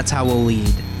 and that's how we'll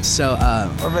lead. So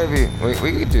or maybe we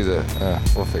could do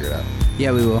we'll figure it out.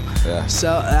 Yeah, we will. Yeah.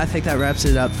 So I think that wraps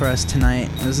it up for us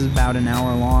tonight. This is about an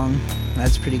hour long.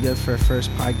 That's pretty good for a first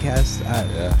podcast.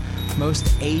 Yeah. Most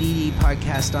ADD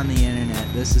podcast on the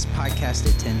internet. This is Podcast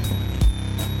at 1020.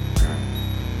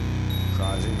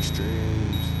 Crossing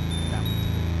streams.